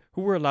married,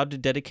 who were allowed to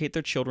dedicate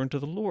their children to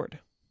the Lord.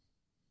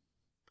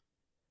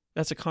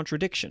 That's a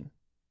contradiction.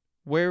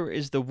 Where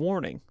is the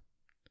warning?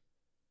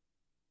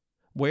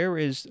 Where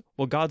is,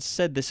 well, God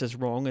said this is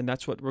wrong, and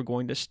that's what we're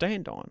going to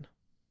stand on?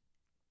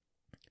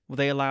 Well,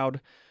 they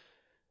allowed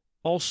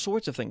all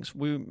sorts of things.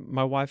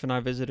 My wife and I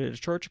visited a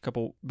church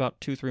about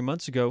 2-3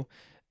 months ago,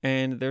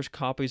 and there's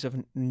copies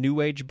of New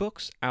Age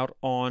books out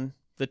on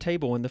the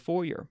table in the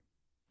foyer.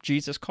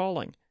 Jesus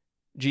Calling.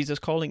 Jesus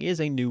Calling is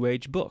a New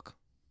Age book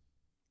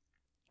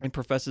and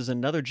professes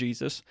another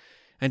Jesus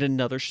and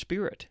another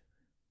spirit.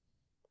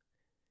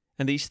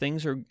 And these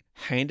things are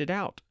handed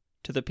out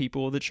to the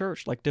people of the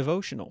church like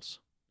devotionals.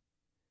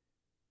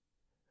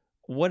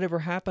 Whatever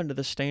happened to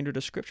the standard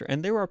of Scripture?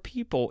 And there are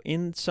people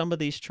in some of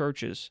these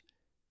churches,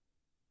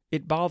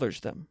 it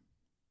bothers them.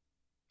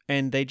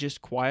 And they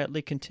just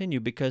quietly continue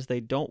because they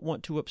don't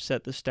want to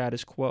upset the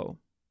status quo.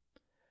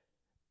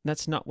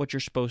 That's not what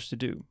you're supposed to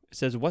do. It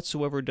says,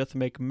 whatsoever doth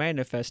make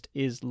manifest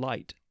is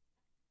light.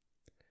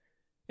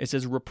 It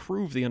says,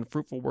 reprove the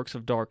unfruitful works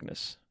of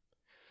darkness.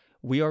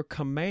 We are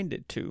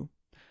commanded to.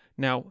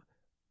 Now,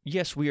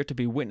 yes, we are to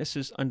be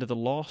witnesses unto the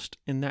lost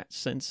in that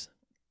sense,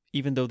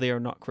 even though they are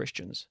not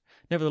Christians.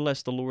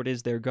 Nevertheless, the Lord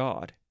is their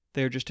God.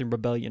 They are just in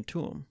rebellion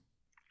to Him.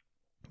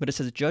 But it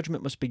says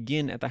judgment must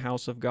begin at the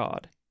house of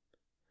God.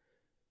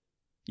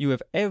 You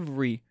have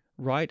every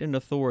right and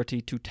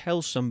authority to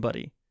tell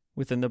somebody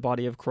within the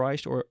body of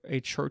Christ or a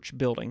church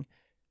building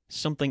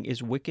something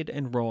is wicked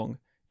and wrong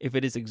if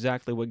it is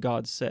exactly what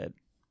God said.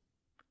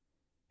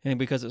 And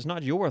because it's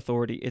not your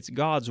authority, it's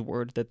God's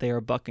word that they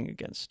are bucking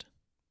against.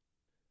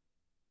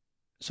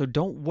 So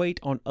don't wait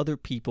on other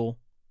people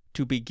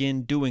to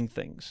begin doing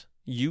things.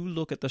 You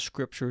look at the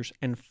Scriptures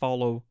and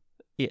follow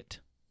it.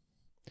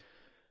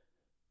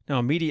 Now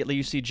immediately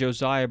you see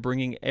Josiah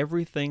bringing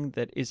everything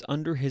that is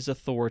under his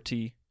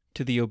authority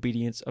to the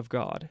obedience of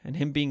God. And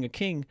him being a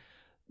king,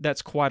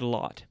 that's quite a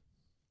lot.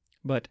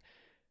 But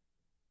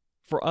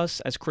for us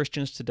as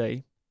Christians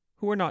today,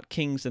 who are not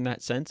kings in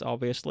that sense,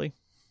 obviously,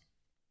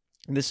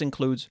 this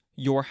includes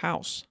your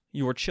house,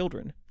 your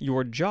children,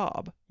 your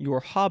job, your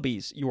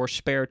hobbies, your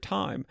spare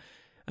time,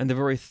 and the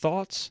very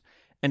thoughts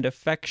and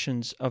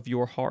affections of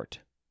your heart.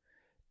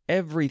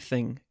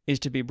 Everything is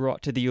to be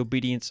brought to the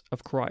obedience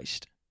of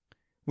Christ.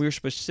 We are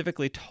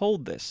specifically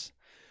told this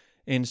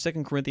in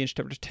 2 Corinthians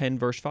chapter 10,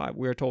 verse 5.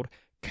 We are told,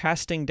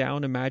 casting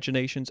down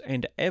imaginations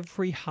and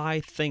every high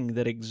thing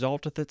that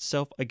exalteth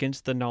itself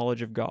against the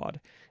knowledge of God,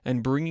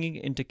 and bringing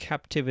into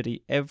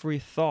captivity every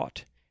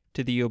thought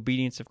to the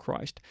obedience of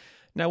Christ.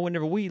 Now,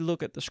 whenever we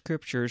look at the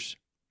Scriptures,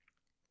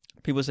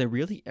 people say,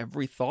 really,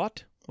 every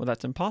thought? Well,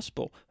 that's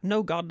impossible.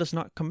 No, God does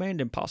not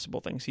command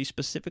impossible things. He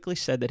specifically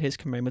said that His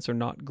commandments are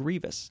not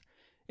grievous.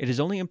 It is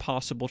only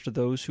impossible to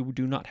those who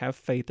do not have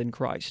faith in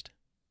Christ.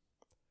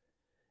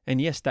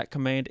 And yes, that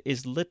command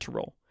is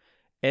literal.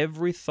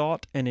 Every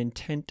thought and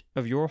intent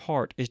of your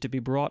heart is to be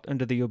brought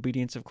under the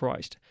obedience of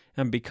Christ.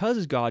 And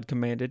because God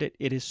commanded it,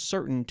 it is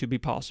certain to be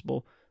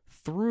possible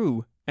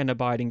through an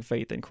abiding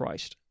faith in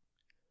Christ.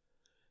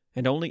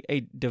 And only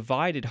a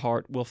divided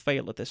heart will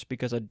fail at this,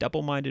 because a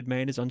double-minded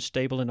man is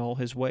unstable in all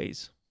his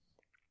ways.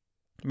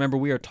 Remember,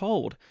 we are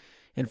told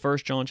in 1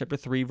 John chapter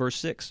 3, verse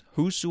 6,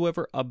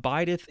 whosoever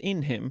abideth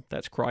in him,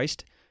 that's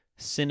Christ,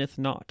 sinneth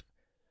not.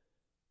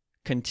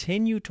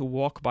 Continue to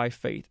walk by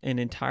faith in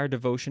entire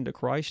devotion to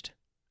Christ,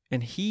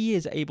 and He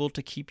is able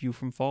to keep you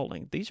from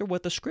falling. These are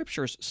what the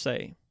Scriptures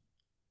say.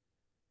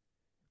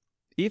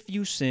 If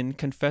you sin,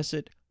 confess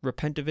it,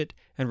 repent of it,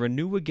 and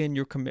renew again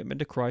your commitment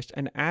to Christ,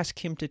 and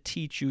ask Him to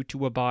teach you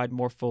to abide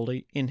more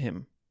fully in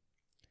Him.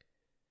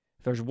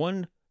 If there's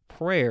one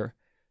prayer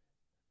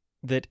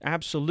that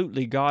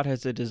absolutely God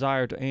has a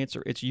desire to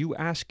answer, it's you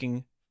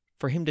asking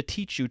for Him to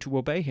teach you to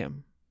obey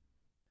Him.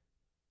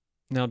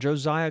 Now,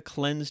 Josiah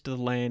cleansed the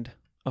land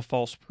of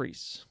false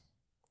priests,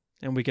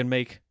 and we can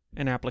make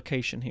an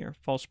application here.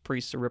 False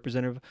priests are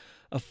representative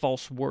of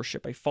false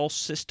worship, a false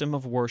system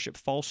of worship,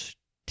 false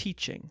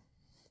teaching.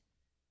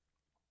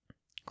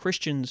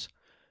 Christians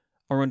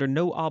are under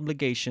no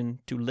obligation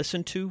to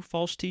listen to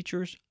false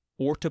teachers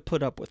or to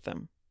put up with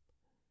them.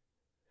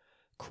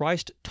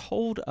 Christ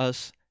told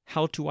us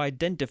how to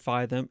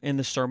identify them in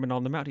the Sermon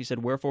on the Mount. He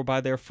said, wherefore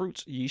by their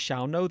fruits ye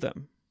shall know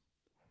them.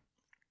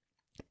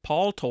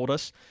 Paul told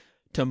us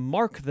to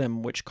mark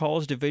them which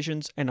cause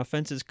divisions and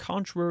offenses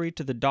contrary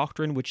to the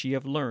doctrine which ye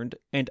have learned,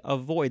 and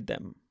avoid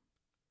them.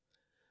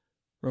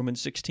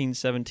 Romans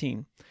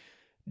 16:17.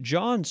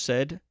 John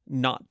said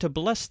not to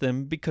bless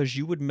them because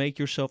you would make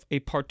yourself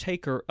a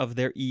partaker of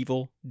their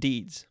evil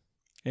deeds,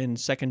 in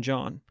 2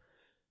 John.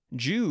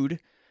 Jude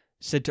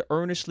said to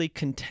earnestly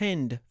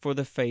contend for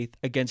the faith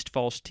against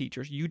false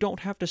teachers. You don't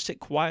have to sit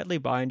quietly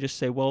by and just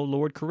say, well,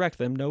 Lord, correct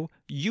them. No,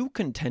 you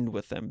contend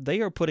with them. They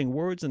are putting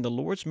words in the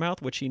Lord's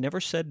mouth which He never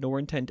said nor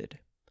intended.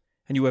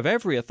 And you have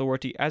every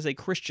authority as a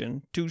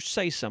Christian to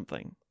say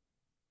something.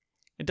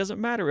 It doesn't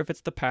matter if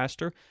it's the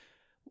pastor.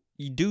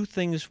 You do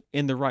things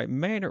in the right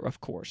manner, of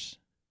course.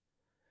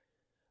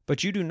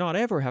 But you do not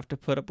ever have to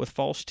put up with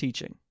false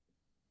teaching.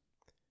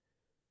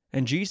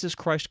 And Jesus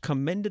Christ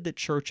commended the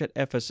church at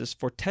Ephesus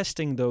for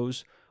testing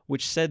those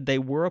which said they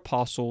were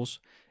apostles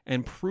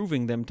and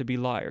proving them to be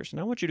liars. And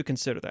I want you to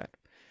consider that.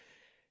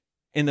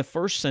 In the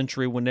first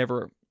century,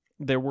 whenever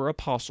there were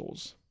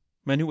apostles,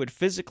 men who had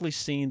physically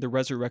seen the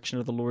resurrection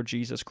of the Lord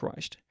Jesus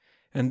Christ,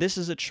 and this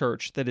is a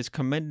church that is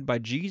commended by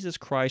Jesus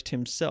Christ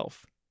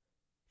himself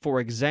for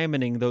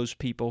examining those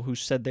people who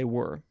said they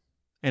were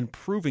and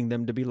proving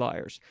them to be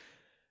liars.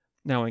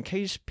 Now, in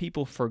case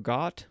people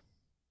forgot,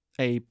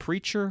 a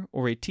preacher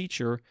or a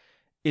teacher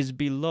is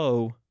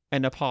below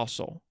an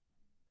apostle.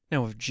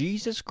 Now, if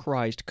Jesus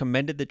Christ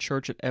commended the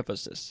church at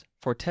Ephesus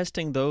for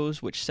testing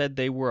those which said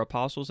they were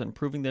apostles and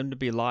proving them to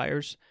be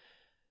liars,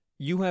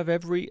 you have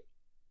every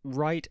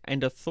right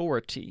and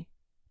authority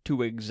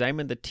to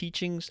examine the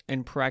teachings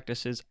and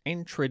practices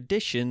and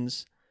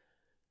traditions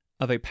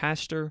of a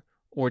pastor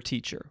or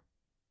teacher.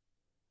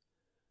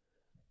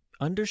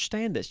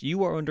 Understand this.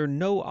 You are under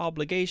no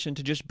obligation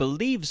to just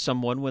believe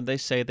someone when they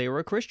say they are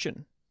a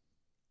Christian.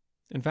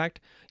 In fact,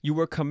 you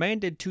are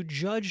commanded to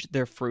judge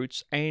their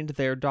fruits and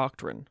their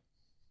doctrine.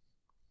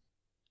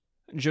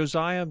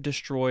 Josiah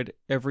destroyed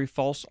every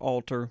false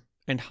altar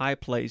and high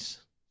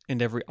place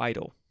and every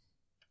idol.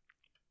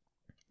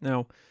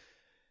 Now,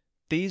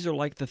 these are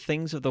like the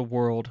things of the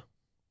world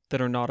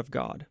that are not of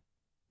God,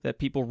 that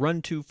people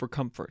run to for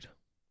comfort.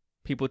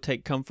 People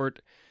take comfort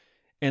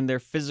in their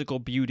physical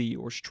beauty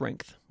or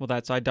strength. Well,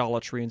 that's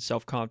idolatry and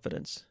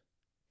self-confidence.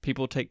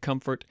 People take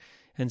comfort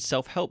in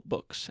self-help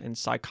books and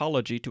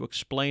psychology to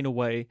explain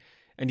away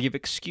and give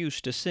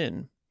excuse to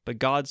sin, but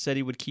God said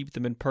he would keep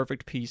them in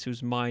perfect peace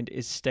whose mind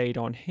is stayed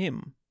on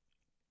him.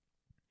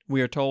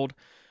 We are told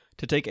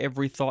to take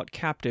every thought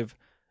captive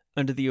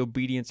under the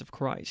obedience of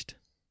Christ.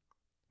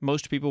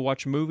 Most people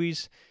watch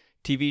movies,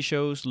 TV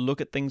shows,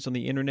 look at things on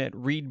the internet,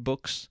 read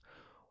books,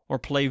 or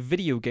play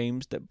video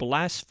games that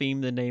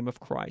blaspheme the name of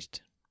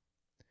Christ.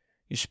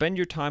 You spend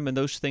your time in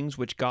those things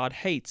which God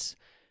hates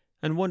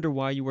and wonder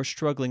why you are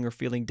struggling or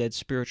feeling dead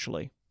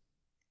spiritually.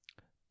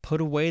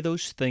 Put away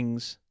those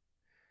things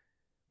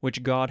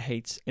which God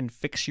hates and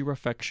fix your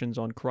affections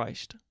on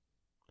Christ.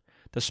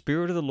 The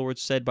Spirit of the Lord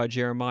said by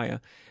Jeremiah,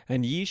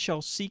 "And ye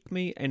shall seek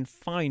me and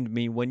find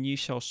me when ye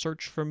shall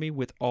search for me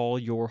with all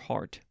your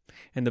heart."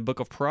 In the book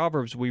of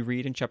Proverbs we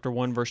read in chapter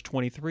 1 verse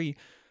 23,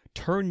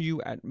 "Turn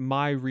you at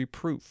my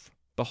reproof.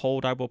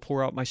 Behold, I will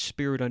pour out my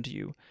Spirit unto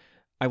you.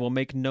 I will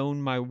make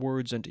known my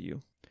words unto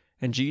you."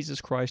 And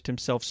Jesus Christ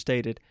himself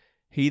stated,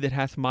 "He that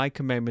hath my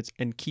commandments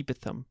and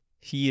keepeth them,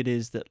 he it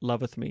is that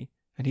loveth me.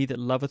 And he that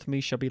loveth me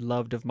shall be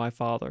loved of my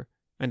Father,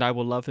 and I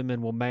will love him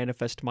and will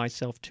manifest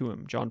myself to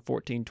him." John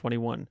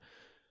 14:21.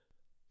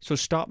 So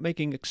stop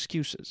making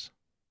excuses.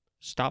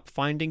 Stop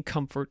finding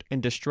comfort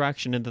and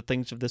distraction in the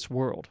things of this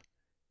world,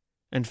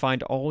 and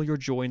find all your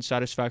joy and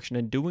satisfaction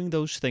in doing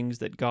those things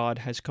that God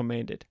has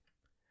commanded.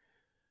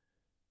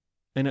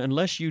 And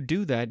unless you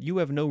do that, you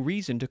have no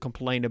reason to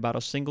complain about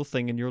a single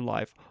thing in your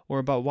life or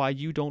about why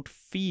you don't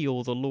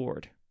feel the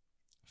Lord.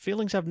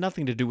 Feelings have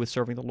nothing to do with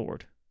serving the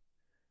Lord.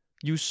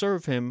 You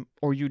serve him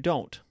or you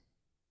don't.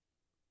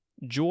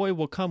 Joy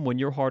will come when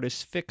your heart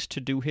is fixed to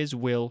do his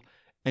will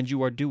and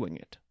you are doing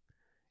it.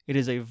 It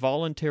is a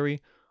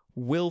voluntary,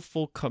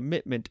 willful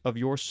commitment of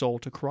your soul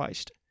to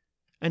Christ,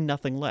 and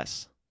nothing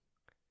less.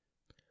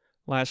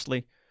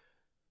 Lastly,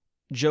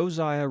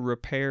 Josiah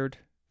repaired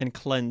and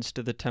cleansed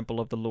the temple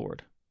of the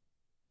Lord.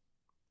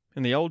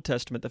 In the Old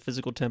Testament, the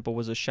physical temple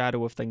was a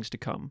shadow of things to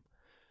come.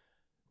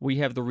 We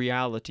have the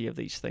reality of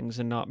these things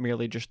and not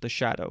merely just the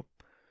shadow.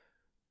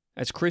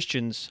 As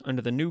Christians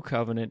under the New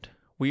Covenant,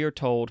 we are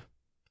told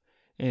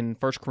in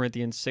 1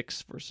 Corinthians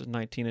 6, verses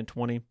 19 and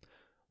 20,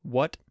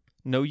 "What?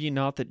 Know ye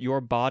not that your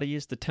body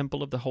is the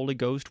temple of the Holy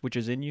Ghost which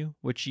is in you,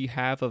 which ye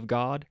have of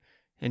God,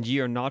 and ye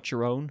are not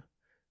your own?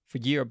 For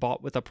ye are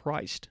bought with a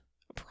price.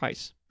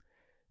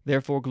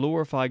 Therefore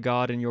glorify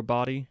God in your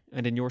body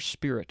and in your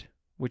spirit,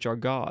 which are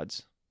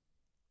God's."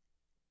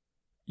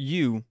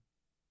 You,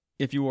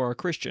 if you are a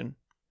Christian,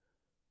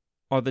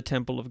 are the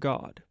temple of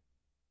God.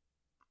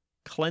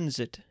 Cleanse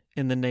it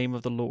in the name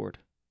of the Lord.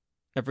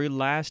 Every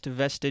last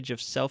vestige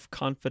of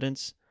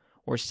self-confidence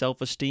or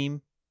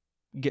self-esteem,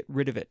 get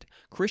rid of it.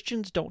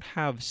 Christians don't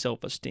have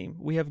self-esteem.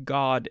 We have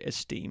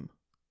God-esteem.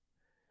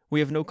 We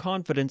have no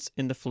confidence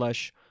in the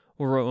flesh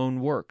or our own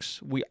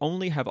works. We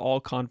only have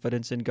all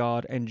confidence in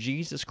God, and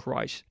Jesus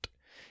Christ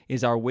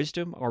is our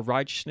wisdom, our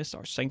righteousness,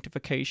 our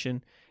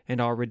sanctification,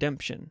 and our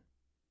redemption.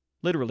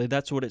 Literally,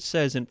 that's what it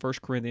says in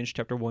 1 Corinthians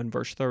chapter 1,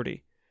 verse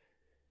 30.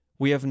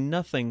 We have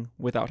nothing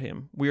without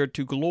him. We are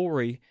to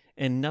glory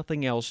in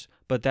nothing else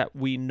but that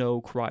we know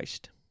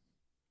Christ.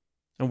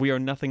 And we are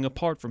nothing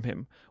apart from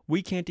him.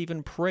 We can't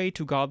even pray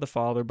to God the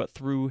Father but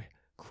through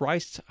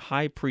Christ's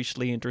high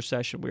priestly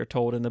intercession, we are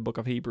told in the book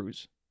of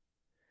Hebrews.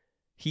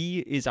 He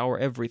is our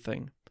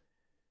everything.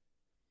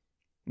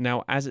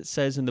 Now, as it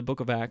says in the book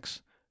of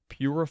Acts,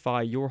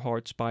 purify your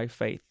hearts by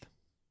faith.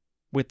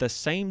 With the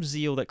same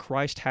zeal that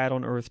Christ had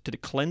on earth to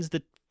cleanse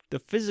the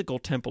physical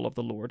temple of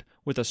the Lord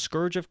with a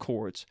scourge of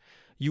cords,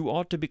 you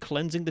ought to be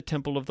cleansing the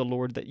temple of the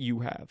Lord that you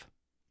have.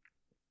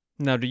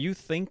 Now, do you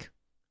think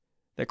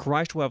that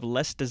Christ will have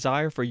less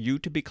desire for you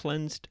to be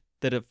cleansed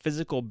than a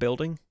physical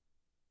building?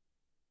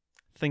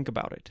 think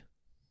about it.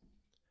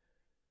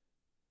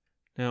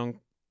 Now,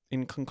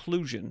 in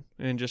conclusion,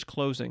 and just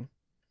closing,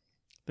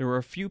 there are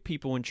a few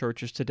people in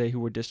churches today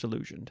who are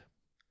disillusioned.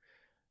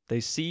 They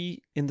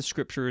see in the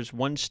Scriptures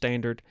one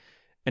standard,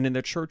 and in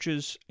their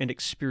churches and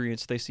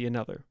experience they see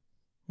another.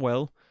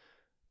 Well,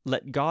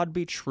 let God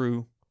be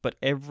true, but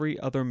every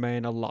other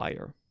man a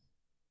liar.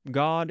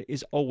 God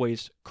is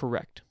always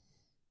correct.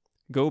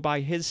 Go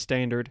by His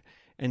standard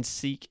and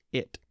seek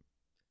it.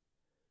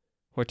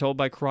 We're told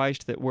by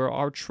Christ that where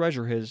our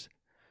treasure is,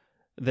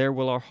 there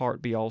will our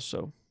heart be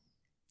also.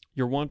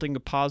 You're wanting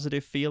a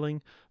positive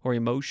feeling or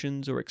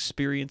emotions or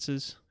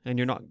experiences, and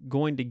you're not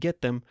going to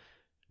get them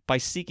by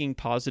seeking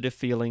positive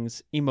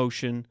feelings,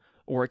 emotion,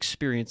 or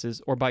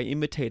experiences, or by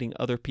imitating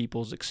other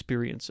people's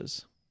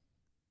experiences.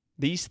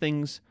 These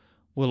things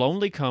will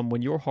only come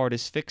when your heart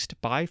is fixed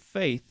by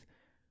faith,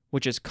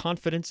 which is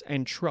confidence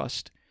and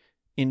trust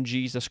in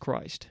Jesus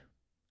Christ.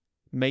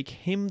 Make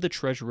Him the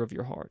treasure of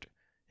your heart,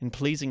 and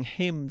pleasing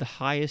Him the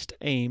highest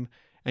aim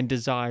and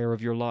desire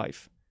of your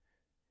life.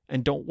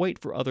 And don't wait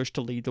for others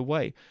to lead the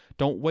way.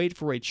 Don't wait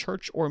for a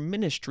church or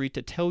ministry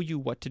to tell you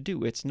what to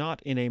do. It's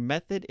not in a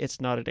method, it's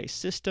not in a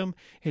system,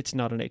 it's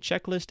not in a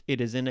checklist,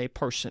 it is in a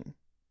person.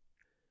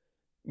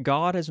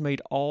 God has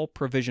made all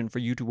provision for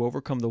you to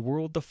overcome the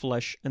world, the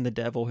flesh, and the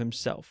devil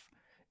himself.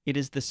 It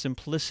is the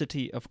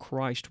simplicity of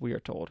Christ, we are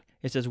told.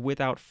 It says,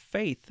 without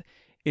faith,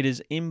 it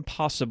is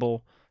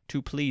impossible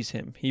to please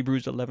Him.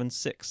 Hebrews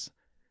 11:6.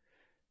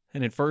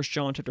 And in 1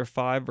 John chapter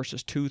 5,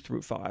 verses 2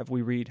 through 5,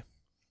 we read,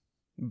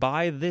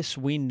 by this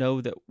we know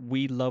that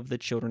we love the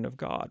children of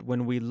God,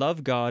 when we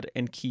love God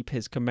and keep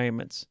His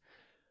commandments.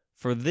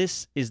 For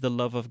this is the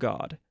love of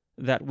God,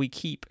 that we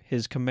keep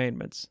His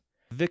commandments.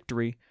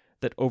 Victory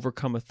that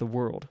overcometh the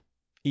world,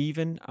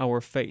 even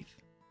our faith.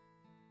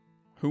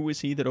 Who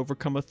is he that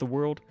overcometh the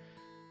world?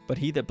 But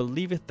he that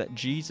believeth that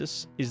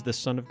Jesus is the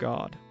Son of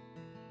God.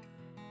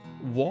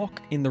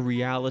 Walk in the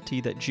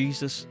reality that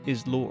Jesus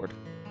is Lord.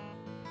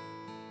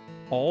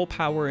 All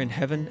power in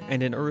heaven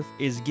and in earth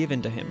is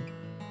given to Him.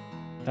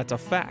 That's a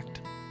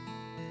fact.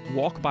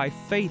 Walk by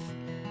faith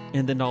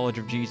in the knowledge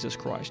of Jesus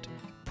Christ.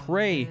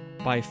 Pray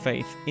by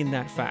faith in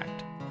that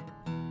fact.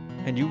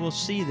 And you will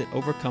see that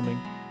overcoming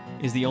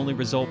is the only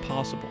result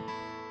possible.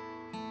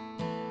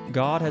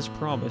 God has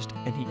promised,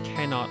 and He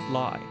cannot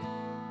lie.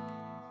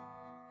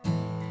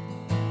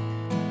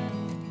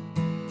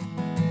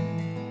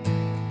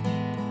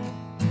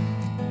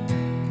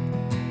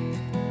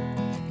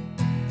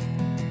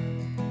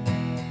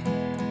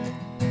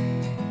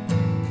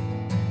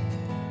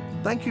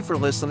 Thank you for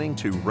listening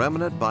to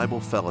Remnant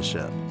Bible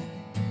Fellowship.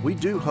 We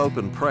do hope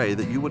and pray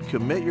that you would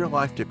commit your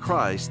life to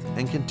Christ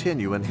and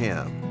continue in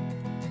Him.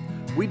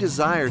 We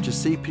desire to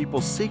see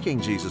people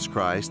seeking Jesus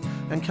Christ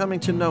and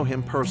coming to know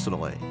Him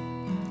personally.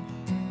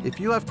 If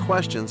you have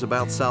questions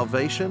about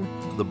salvation,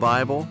 the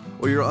Bible,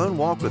 or your own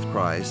walk with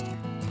Christ,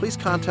 please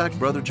contact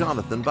Brother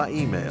Jonathan by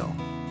email.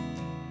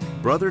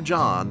 Brother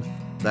John,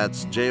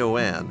 that's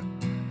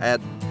Jon, at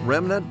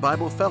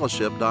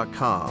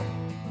remnantbiblefellowship.com.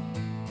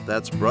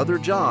 That's Brother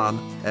John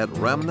at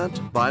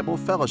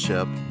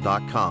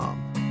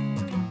remnantbiblefellowship.com.